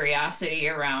intellectual curiosity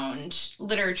around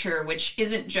literature, which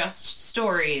isn't just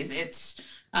stories.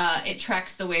 It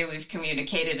tracks the way we've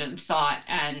communicated and thought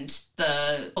and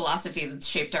the philosophy that's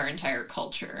shaped our entire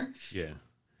culture. Yeah.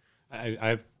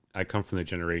 I come from the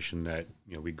generation that,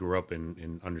 we grew up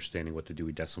in understanding what the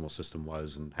Dewey Decimal System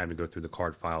was and having to go through the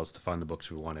card files to find the books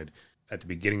we wanted at the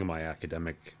beginning of my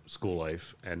academic school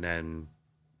life. And then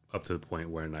up to the point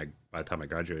where by the time I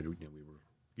graduated, we were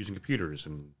using computers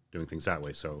and doing things that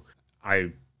way. So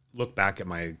I look back at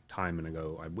my time and I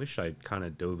go, I wish I'd kind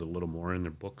of dove a little more in the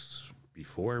books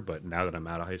before, but now that I'm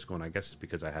out of high school, and I guess it's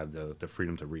because I have the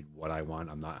freedom to read what I want.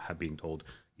 I'm not being told,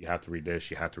 you have to read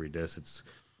this, you have to read this.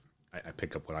 I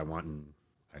pick up what I want, and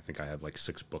I think I have like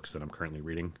 6 books that I'm currently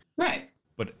reading. Right.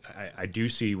 But I do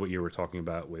see what you were talking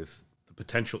about with the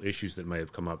potential issues that may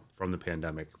have come up from the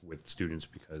pandemic with students,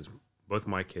 because both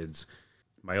my kids,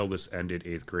 my oldest ended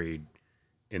 8th grade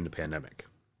in the pandemic,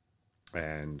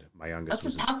 and my youngest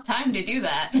That's a tough time to do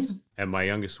that. And my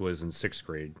youngest was in 6th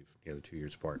grade, the other 2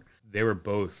 years apart. They were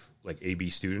both like AB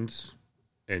students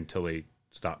until they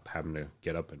stopped having to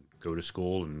get up and go to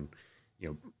school and,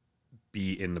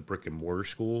 be in the brick and mortar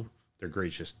school. Their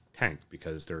grades just tanked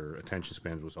because their attention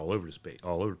span was all over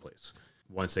the place.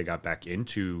 Once they got back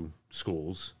into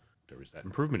schools, there was that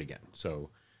improvement again. So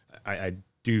I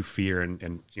do fear,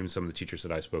 and even some of the teachers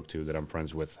that I spoke to that I'm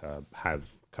friends with have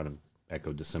kind of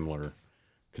echoed the similar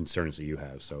concerns that you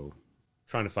have. So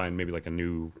trying to find maybe like a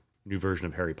new version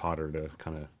of Harry Potter to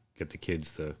kind of get the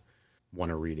kids to want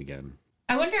to read again.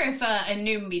 I wonder if a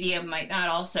new medium might not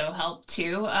also help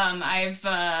too.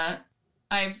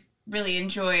 I've really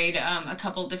enjoyed a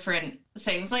couple different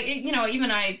things. Like,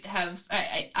 even I have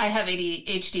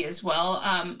ADHD as well.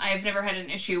 I've never had an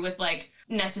issue with like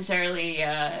necessarily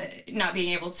not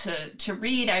being able to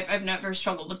read. I've never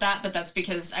struggled with that, but that's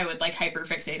because I would like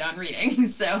hyperfixate on reading.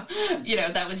 So,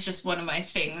 that was just one of my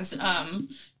things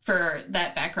for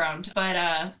that background.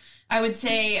 But I would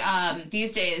say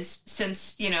these days,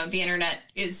 since, the internet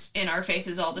is in our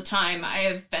faces all the time, I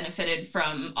have benefited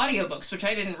from audiobooks, which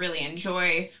I didn't really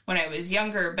enjoy when I was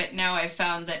younger. But now I've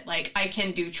found that like I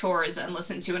can do chores and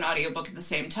listen to an audiobook at the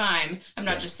same time. I'm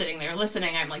not just sitting there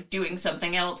listening. I'm like doing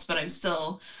something else, but I'm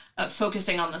still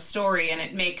focusing on the story, and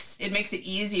it makes it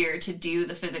easier to do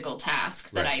the physical task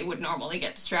that I would normally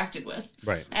get distracted with,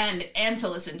 and to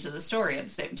listen to the story at the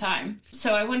same time.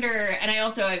 So I wonder, and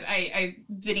I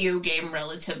video game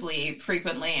relatively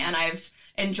frequently, and I've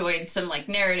enjoyed some like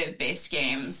narrative based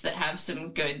games that have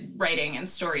some good writing and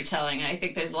storytelling, and I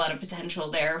think there's a lot of potential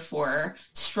there for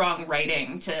strong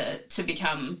writing to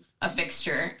become a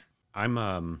fixture. I'm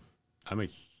a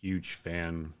huge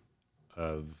fan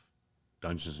of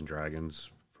Dungeons and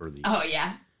Dragons for the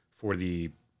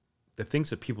things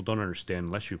that people don't understand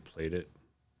unless you've played it.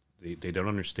 They don't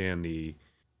understand the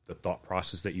the thought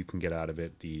process that you can get out of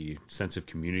it, the sense of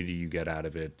community you get out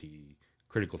of it, the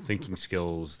critical thinking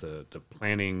skills, the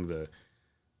planning,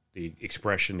 the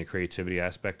expression, the creativity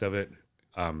aspect of it.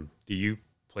 Do you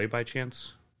play by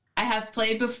chance? I have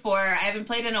played before. I haven't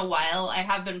played in a while. I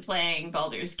have been playing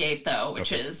Baldur's Gate though,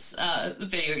 which is a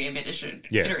video game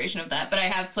iteration of that. But I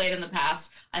have played in the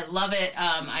past. I love it.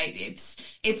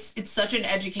 It's such an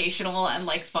educational and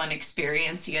like fun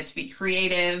experience. You get to be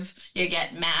creative. You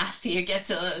get math. You get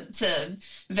to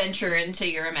venture into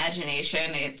your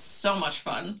imagination. It's so much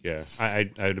fun. Yeah, I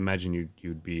would imagine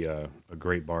you'd be a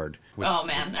great bard. With, oh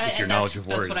man, with your knowledge of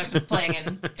words. That's what I'm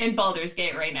playing in Baldur's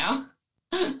Gate right now.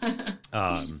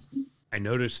 I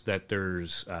noticed that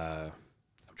there's I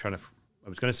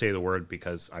was going to say the word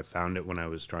because I found it when I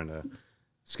was trying to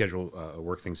schedule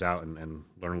work things out and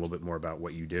learn a little bit more about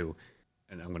what you do,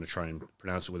 and I'm going to try and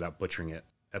pronounce it without butchering it.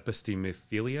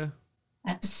 Epistemophilia.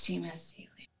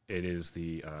 It is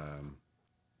the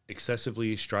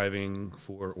excessively striving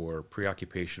for or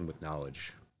preoccupation with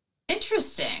knowledge.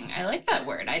 Interesting. I like that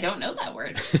word. I don't know that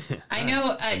word. I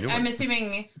know. I'm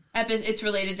assuming it's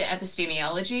related to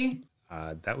epistemology.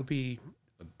 That would be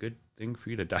a good thing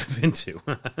for you to dive into.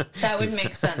 That would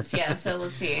make sense. Yeah. So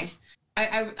let's see.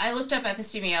 I looked up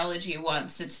epistemology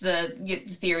once. It's the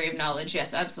theory of knowledge.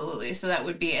 Yes, absolutely. So that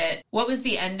would be it. What was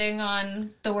the ending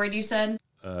on the word you said?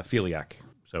 Philiac.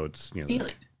 So it's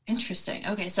Interesting.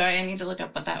 Okay. Sorry, I need to look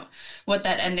up what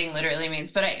that ending literally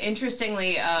means. But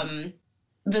interestingly,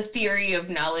 the theory of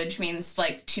knowledge means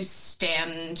like to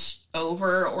stand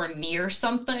over or near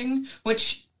something,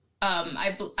 which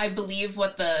I believe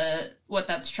what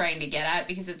that's trying to get at,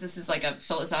 because this is like a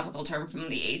philosophical term from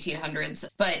the 1800s.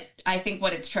 But I think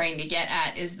what it's trying to get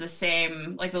at is the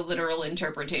same, like the literal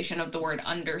interpretation of the word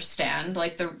understand.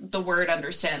 Like the word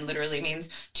understand literally means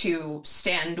to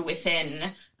stand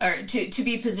within, or to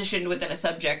be positioned within a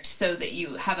subject so that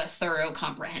you have a thorough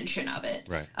comprehension of it.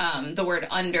 Right. The word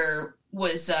under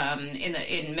was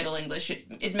in Middle English,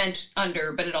 it meant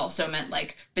under, but it also meant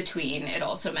like between. It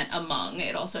also meant among.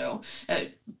 It also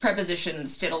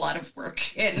prepositions did a lot of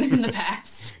work in the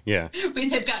past. Yeah,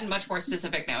 they've gotten much more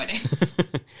specific nowadays.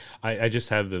 I just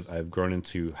I've grown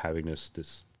into having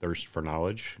this thirst for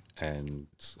knowledge, and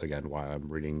it's, again, why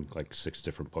I'm reading like 6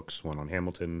 different books, one on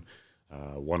Hamilton,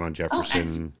 one on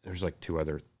Jefferson. There's like 2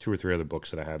 or 3 other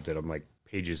books that I have that I'm like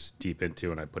pages deep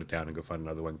into, and I put it down and go find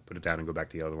another one, put it down and go back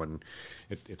to the other one.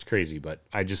 It's crazy, but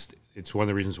it's one of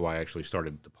the reasons why I actually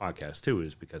started the podcast too,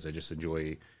 is because I just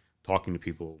enjoy talking to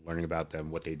people, learning about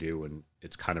them, what they do, and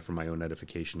it's kind of for my own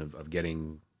edification of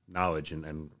getting knowledge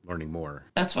and learning more.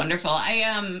 That's wonderful.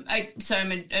 I'm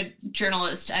a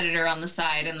journalist editor on the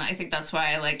side, and I think that's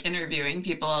why I like interviewing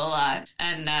people a lot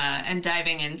and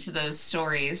diving into those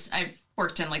stories. I've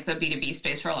worked in like the B2B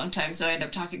space for a long time, so I end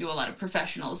up talking to a lot of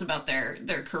professionals about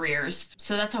their careers.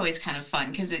 So that's always kind of fun,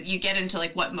 because you get into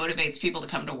like what motivates people to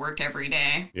come to work every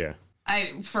day. Yeah.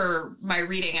 For my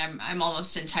reading, I'm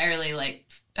almost entirely like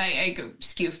I go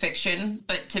skew fiction,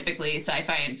 but typically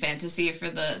sci-fi and fantasy for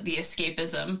the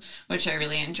escapism, which I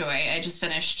really enjoy. I just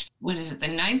finished, what is it, the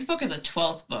 9th book or the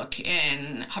 12th book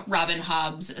in Robin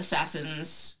Hobb's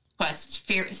Assassin's Quest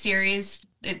series.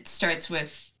 It starts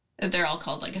with, they're all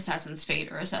called like Assassin's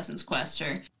Fate or Assassin's Quest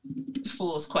or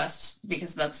Fool's Quest,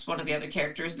 because that's one of the other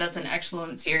characters. That's an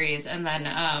excellent series. And then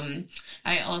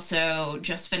I also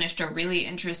just finished a really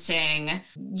interesting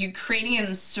Ukrainian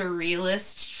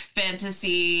surrealist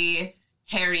fantasy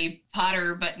Harry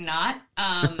Potter, but not.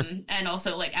 And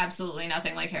also like absolutely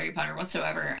nothing like Harry Potter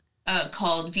whatsoever,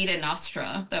 called Vita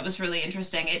Nostra. That was really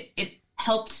interesting. It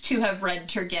helped to have read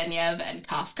Turgenev and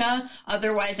Kafka.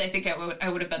 Otherwise, I think I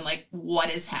would have been like,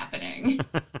 what is happening?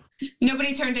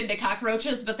 Nobody turned into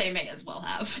cockroaches, but they may as well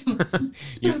have.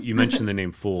 You mentioned the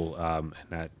name Fool, and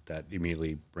that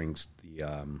immediately brings the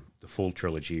Fool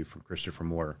trilogy from Christopher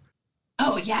Moore.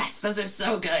 Oh, yes. Those are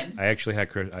so good. I actually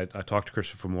I talked to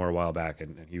Christopher Moore a while back,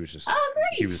 and he was just,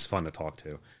 he was fun to talk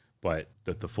to. But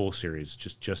the Fool series,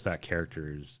 just that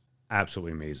character is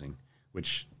absolutely amazing,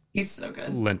 which... He's so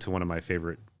good. Lent to one of my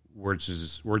favorite words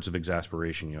of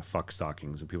exasperation, fuck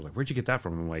stockings. And people are like, where'd you get that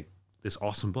from? I'm like, this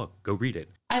awesome book. Go read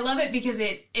it. I love it because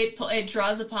it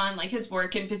draws upon, like, his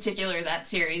work in particular, that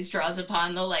series draws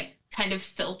upon the, like, kind of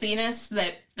filthiness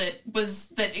that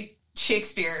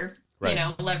Shakespeare, right,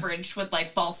 leveraged with, like,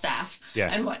 Falstaff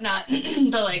and whatnot.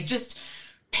 But, like, just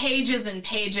pages and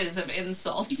pages of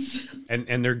insults.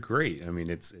 And they're great. I mean,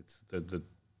 it's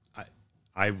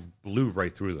I blew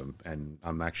right through them, and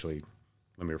I'm actually,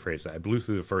 let me rephrase that. I blew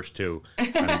through the first 2.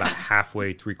 I'm about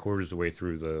halfway, 3/4 of the way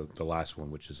through the last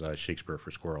one, which is Shakespeare for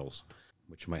Squirrels,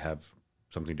 which might have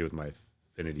something to do with my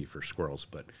affinity for squirrels.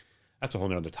 But that's a whole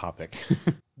nother topic.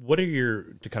 What are your,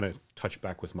 to kind of touch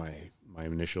back with my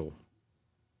initial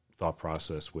thought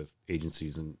process with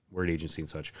agencies and word agency and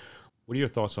such, what are your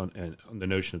thoughts on the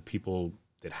notion of people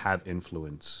that have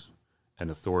influence and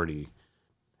authority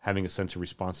having a sense of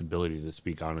responsibility to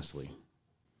speak honestly?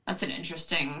 That's an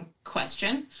interesting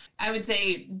question. I would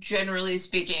say, generally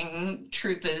speaking,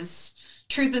 truth is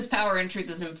power and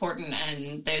truth is important.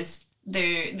 And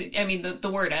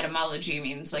the word etymology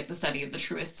means like the study of the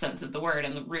truest sense of the word,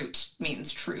 and the root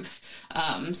means truth.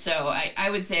 So I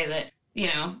would say that,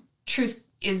 truth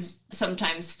is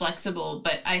sometimes flexible,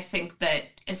 but I think that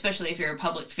especially if you're a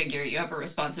public figure, you have a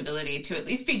responsibility to at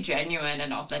least be genuine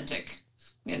and authentic.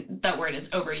 That word is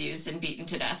overused and beaten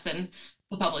to death in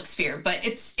the public sphere, but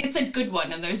it's a good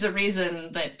one, and there's a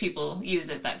reason that people use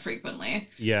it that frequently.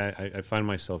 Yeah, I find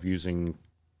myself using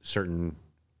certain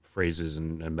phrases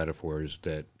and metaphors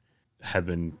that have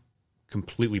been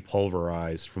completely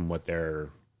pulverized from what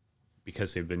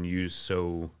because they've been used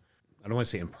so, I don't want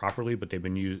to say improperly, but they've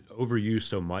been overused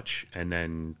so much, and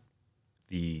then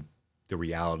the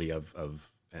reality of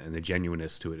and the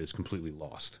genuineness to it is completely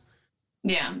lost.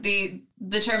 Yeah, the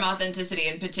term authenticity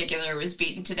in particular was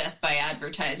beaten to death by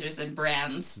advertisers and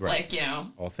brands, right.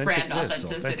 Brand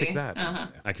authenticity. Authentic that. Uh-huh.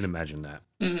 I can imagine that.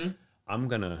 Mm-hmm. I'm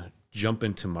gonna jump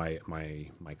into my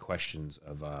questions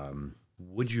of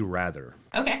would you rather.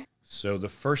 Okay. So the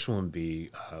first one would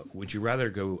be, would you rather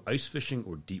go ice fishing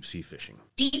or deep sea fishing?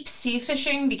 Deep sea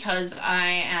fishing, because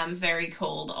I am very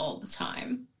cold all the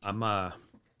time. I'm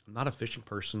not a fishing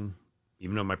person,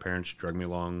 even though my parents drug me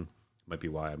along. Might be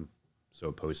why I'm so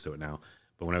opposed to it now.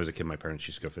 But when I was a kid, my parents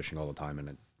used to go fishing all the time,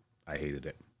 and I hated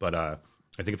it. But I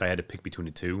think if I had to pick between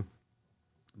the two,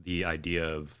 the idea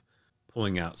of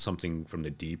pulling out something from the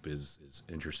deep is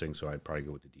interesting, so I'd probably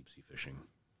go with the deep sea fishing.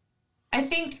 I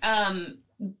think,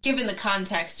 given the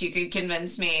context, you could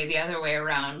convince me the other way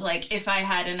around. Like, if I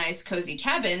had a nice cozy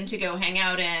cabin to go hang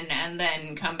out in and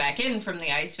then come back in from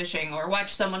the ice fishing, or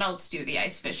watch someone else do the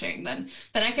ice fishing, then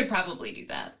I could probably do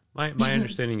that. My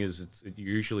understanding is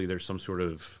usually there's some sort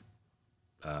of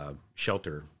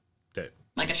shelter that,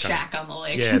 like a shack on the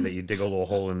lake. Yeah, that you dig a little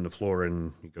hole in the floor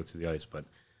and you go through the ice. But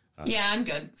yeah, I'm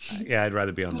good. Yeah, I'd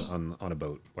rather be on a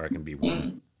boat where I can be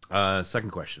warm.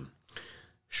 Second question: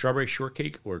 strawberry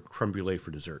shortcake or creme brulee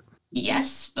for dessert?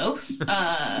 Yes, both.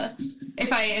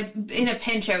 If I, in a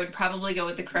pinch, I would probably go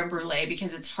with the creme brulee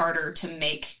because it's harder to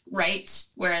make right.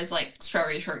 Whereas like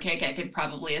strawberry shortcake, I could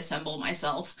probably assemble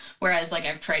myself. Whereas like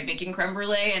I've tried making creme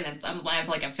brulee and I have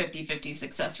like a 50-50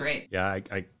 success rate. Yeah,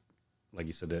 I like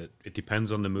you said, it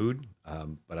depends on the mood.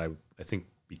 But I think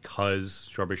because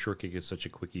strawberry shortcake is such a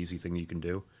quick, easy thing that you can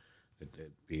do,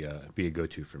 it'd be a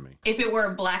go-to for me. If it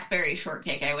were a blackberry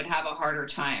shortcake, I would have a harder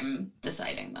time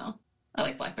deciding though. I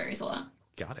like blackberries a lot.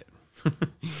 Got it.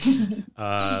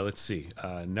 Let's see.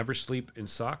 Never sleep in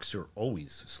socks or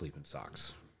always sleep in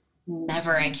socks?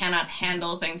 Never. I cannot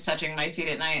handle things touching my feet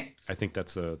at night. I think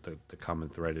that's the common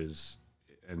thread is,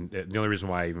 and the only reason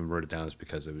why I even wrote it down is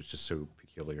because it was just so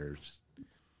peculiar.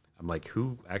 I'm like,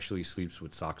 who actually sleeps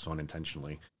with socks on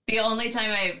intentionally? The only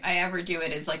time I ever do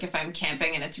it is like if I'm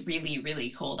camping and it's really, really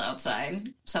cold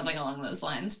outside, something along those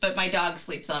lines. But my dog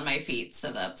sleeps on my feet,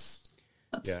 so that's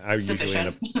I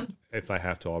sufficient. Usually end up, if I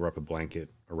have to, I'll wrap a blanket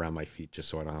around my feet just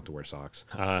so I don't have to wear socks.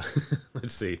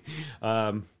 Let's see.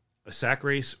 A sack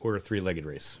race or a three-legged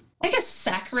race? Like a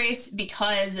sack race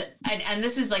because, and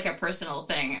this is like a personal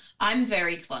thing, I'm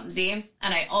very clumsy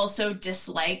and I also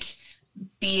dislike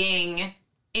being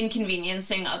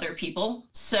inconveniencing other people.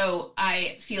 So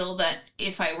I feel that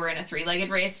if I were in a three-legged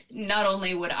race, not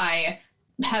only would I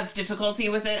have difficulty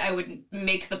with it, I would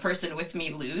make the person with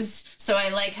me lose. So I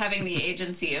like having the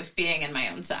agency of being in my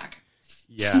own sack.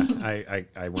 Yeah,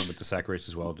 I went with the sack race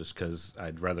as well, just because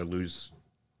I'd rather lose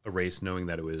a race knowing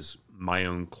that it was my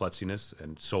own klutziness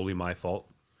and solely my fault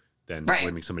than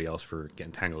blaming somebody else for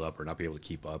getting tangled up or not be able to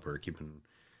keep up or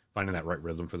finding that right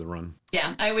rhythm for the run.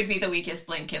 Yeah, I would be the weakest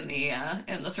link in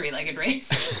the three-legged race.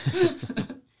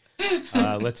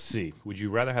 Let's see. Would you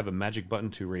rather have a magic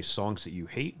button to erase songs that you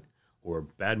hate or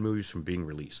bad movies from being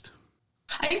released?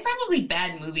 I think probably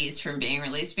bad movies from being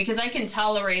released because I can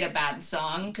tolerate a bad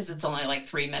song because it's only like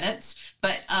 3 minutes.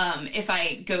 But if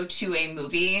I go to a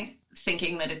movie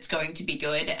thinking that it's going to be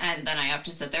good and then I have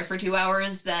to sit there for 2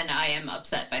 hours, then I am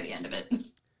upset by the end of it.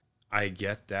 I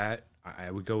get that.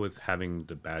 I would go with having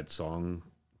the bad song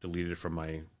deleted from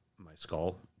my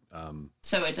skull.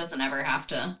 So it doesn't ever have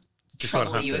to just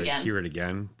trouble have you to again. Hear it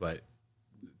again, but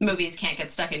movies can't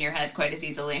get stuck in your head quite as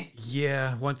easily.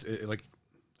 Yeah, once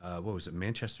what was it?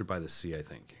 Manchester by the Sea, I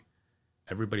think.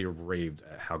 Everybody raved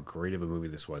at how great of a movie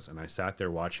this was, and I sat there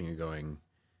watching it going,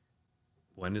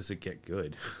 when does it get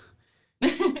good?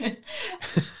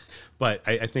 But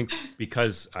I think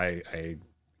because I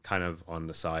kind of on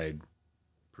the side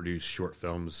produce short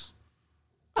films,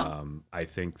 I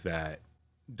think that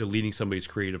deleting somebody's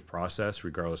creative process,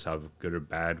 regardless how good or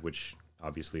bad, which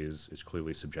obviously is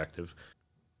clearly subjective,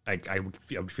 I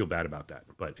would feel bad about that.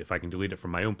 But if I can delete it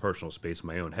from my own personal space,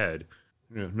 my own head,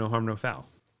 no harm, no foul.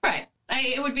 Right.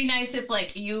 It would be nice if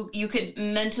like you could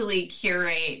mentally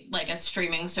curate like a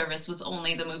streaming service with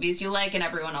only the movies you like, and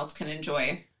everyone else can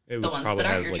enjoy the ones that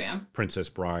aren't your jam. Princess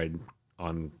Bride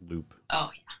on loop.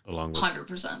 Oh yeah, along with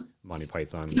 100%. Monty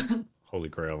Python, Holy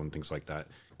Grail, and things like that.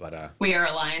 But we are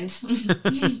aligned.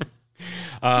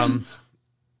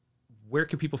 Where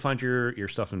can people find your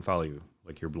stuff and follow you,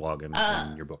 like your blog and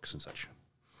your books and such?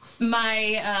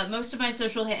 My most of my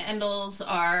social handles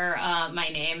are my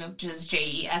name, which is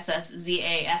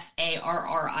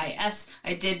JESSZAFARRIS.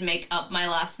 I did make up my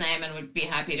last name and would be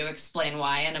happy to explain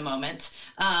why in a moment.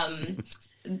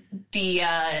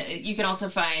 You can also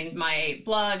find my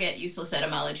blog at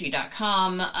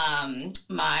uselessetymology.com.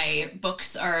 My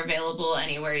books are available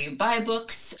anywhere you buy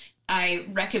books. I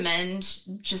recommend,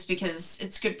 just because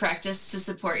it's good practice, to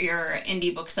support your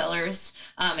indie booksellers.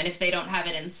 And if they don't have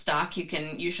it in stock, you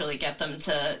can usually get them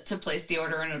to place the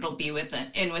order, and it'll be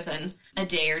within a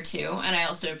day or two. And I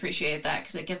also appreciate that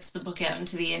because it gets the book out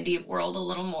into the indie world a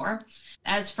little more.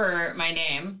 As for my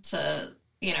name, to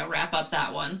wrap up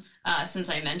that one, since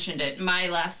I mentioned it, my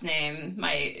last name,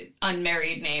 my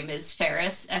unmarried name is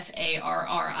Farris,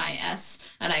 Farris,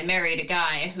 and I married a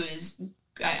guy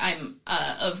I'm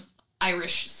of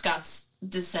Irish Scots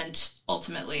descent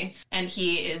ultimately, and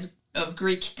he is of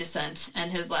Greek descent,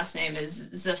 and his last name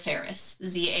is Zaferis,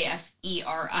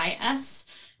 Zaferis.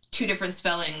 Two different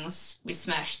spellings, we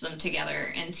smashed them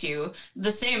together into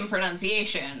the same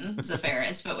pronunciation,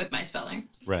 Zaferis, but with my spelling.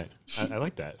 Right. I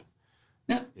like that.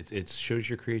 Yeah. It shows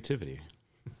your creativity.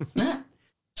 Yeah.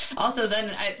 Also,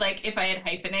 then, if I had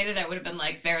hyphenated, I would have been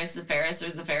like Ferris Zaferis or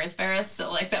Zaferis Ferris.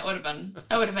 So, like, that would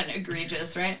have been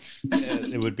egregious, right?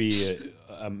 It would be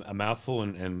a mouthful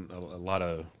and a lot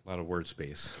of word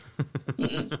space.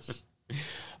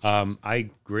 I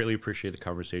greatly appreciate the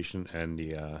conversation and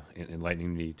the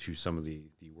enlightening me to some of the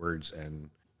words and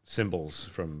symbols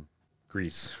from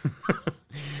Greece.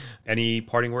 Any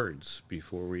parting words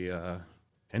before we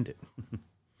end it?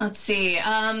 Let's see.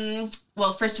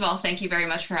 Well, first of all, thank you very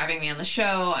much for having me on the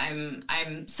show.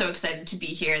 I'm so excited to be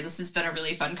here. This has been a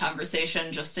really fun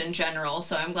conversation just in general.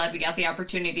 So I'm glad we got the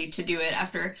opportunity to do it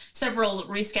after several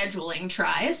rescheduling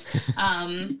tries.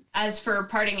 As for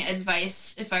parting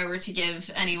advice, if I were to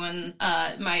give anyone,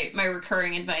 my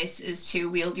recurring advice is to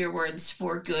wield your words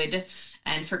for good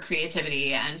and for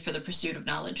creativity and for the pursuit of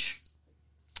knowledge.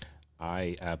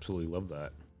 I absolutely love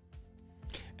that.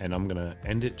 And I'm going to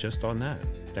end it just on that.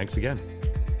 Thanks again.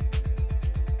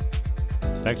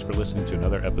 Thanks for listening to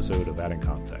another episode of Adding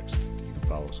Context. You can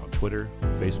follow us on Twitter,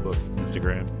 Facebook,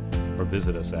 Instagram, or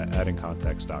visit us at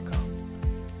addingcontext.com.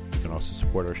 You can also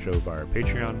support our show via our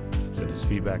Patreon, send us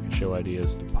feedback and show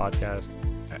ideas to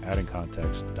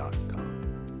podcast@addingcontext.com.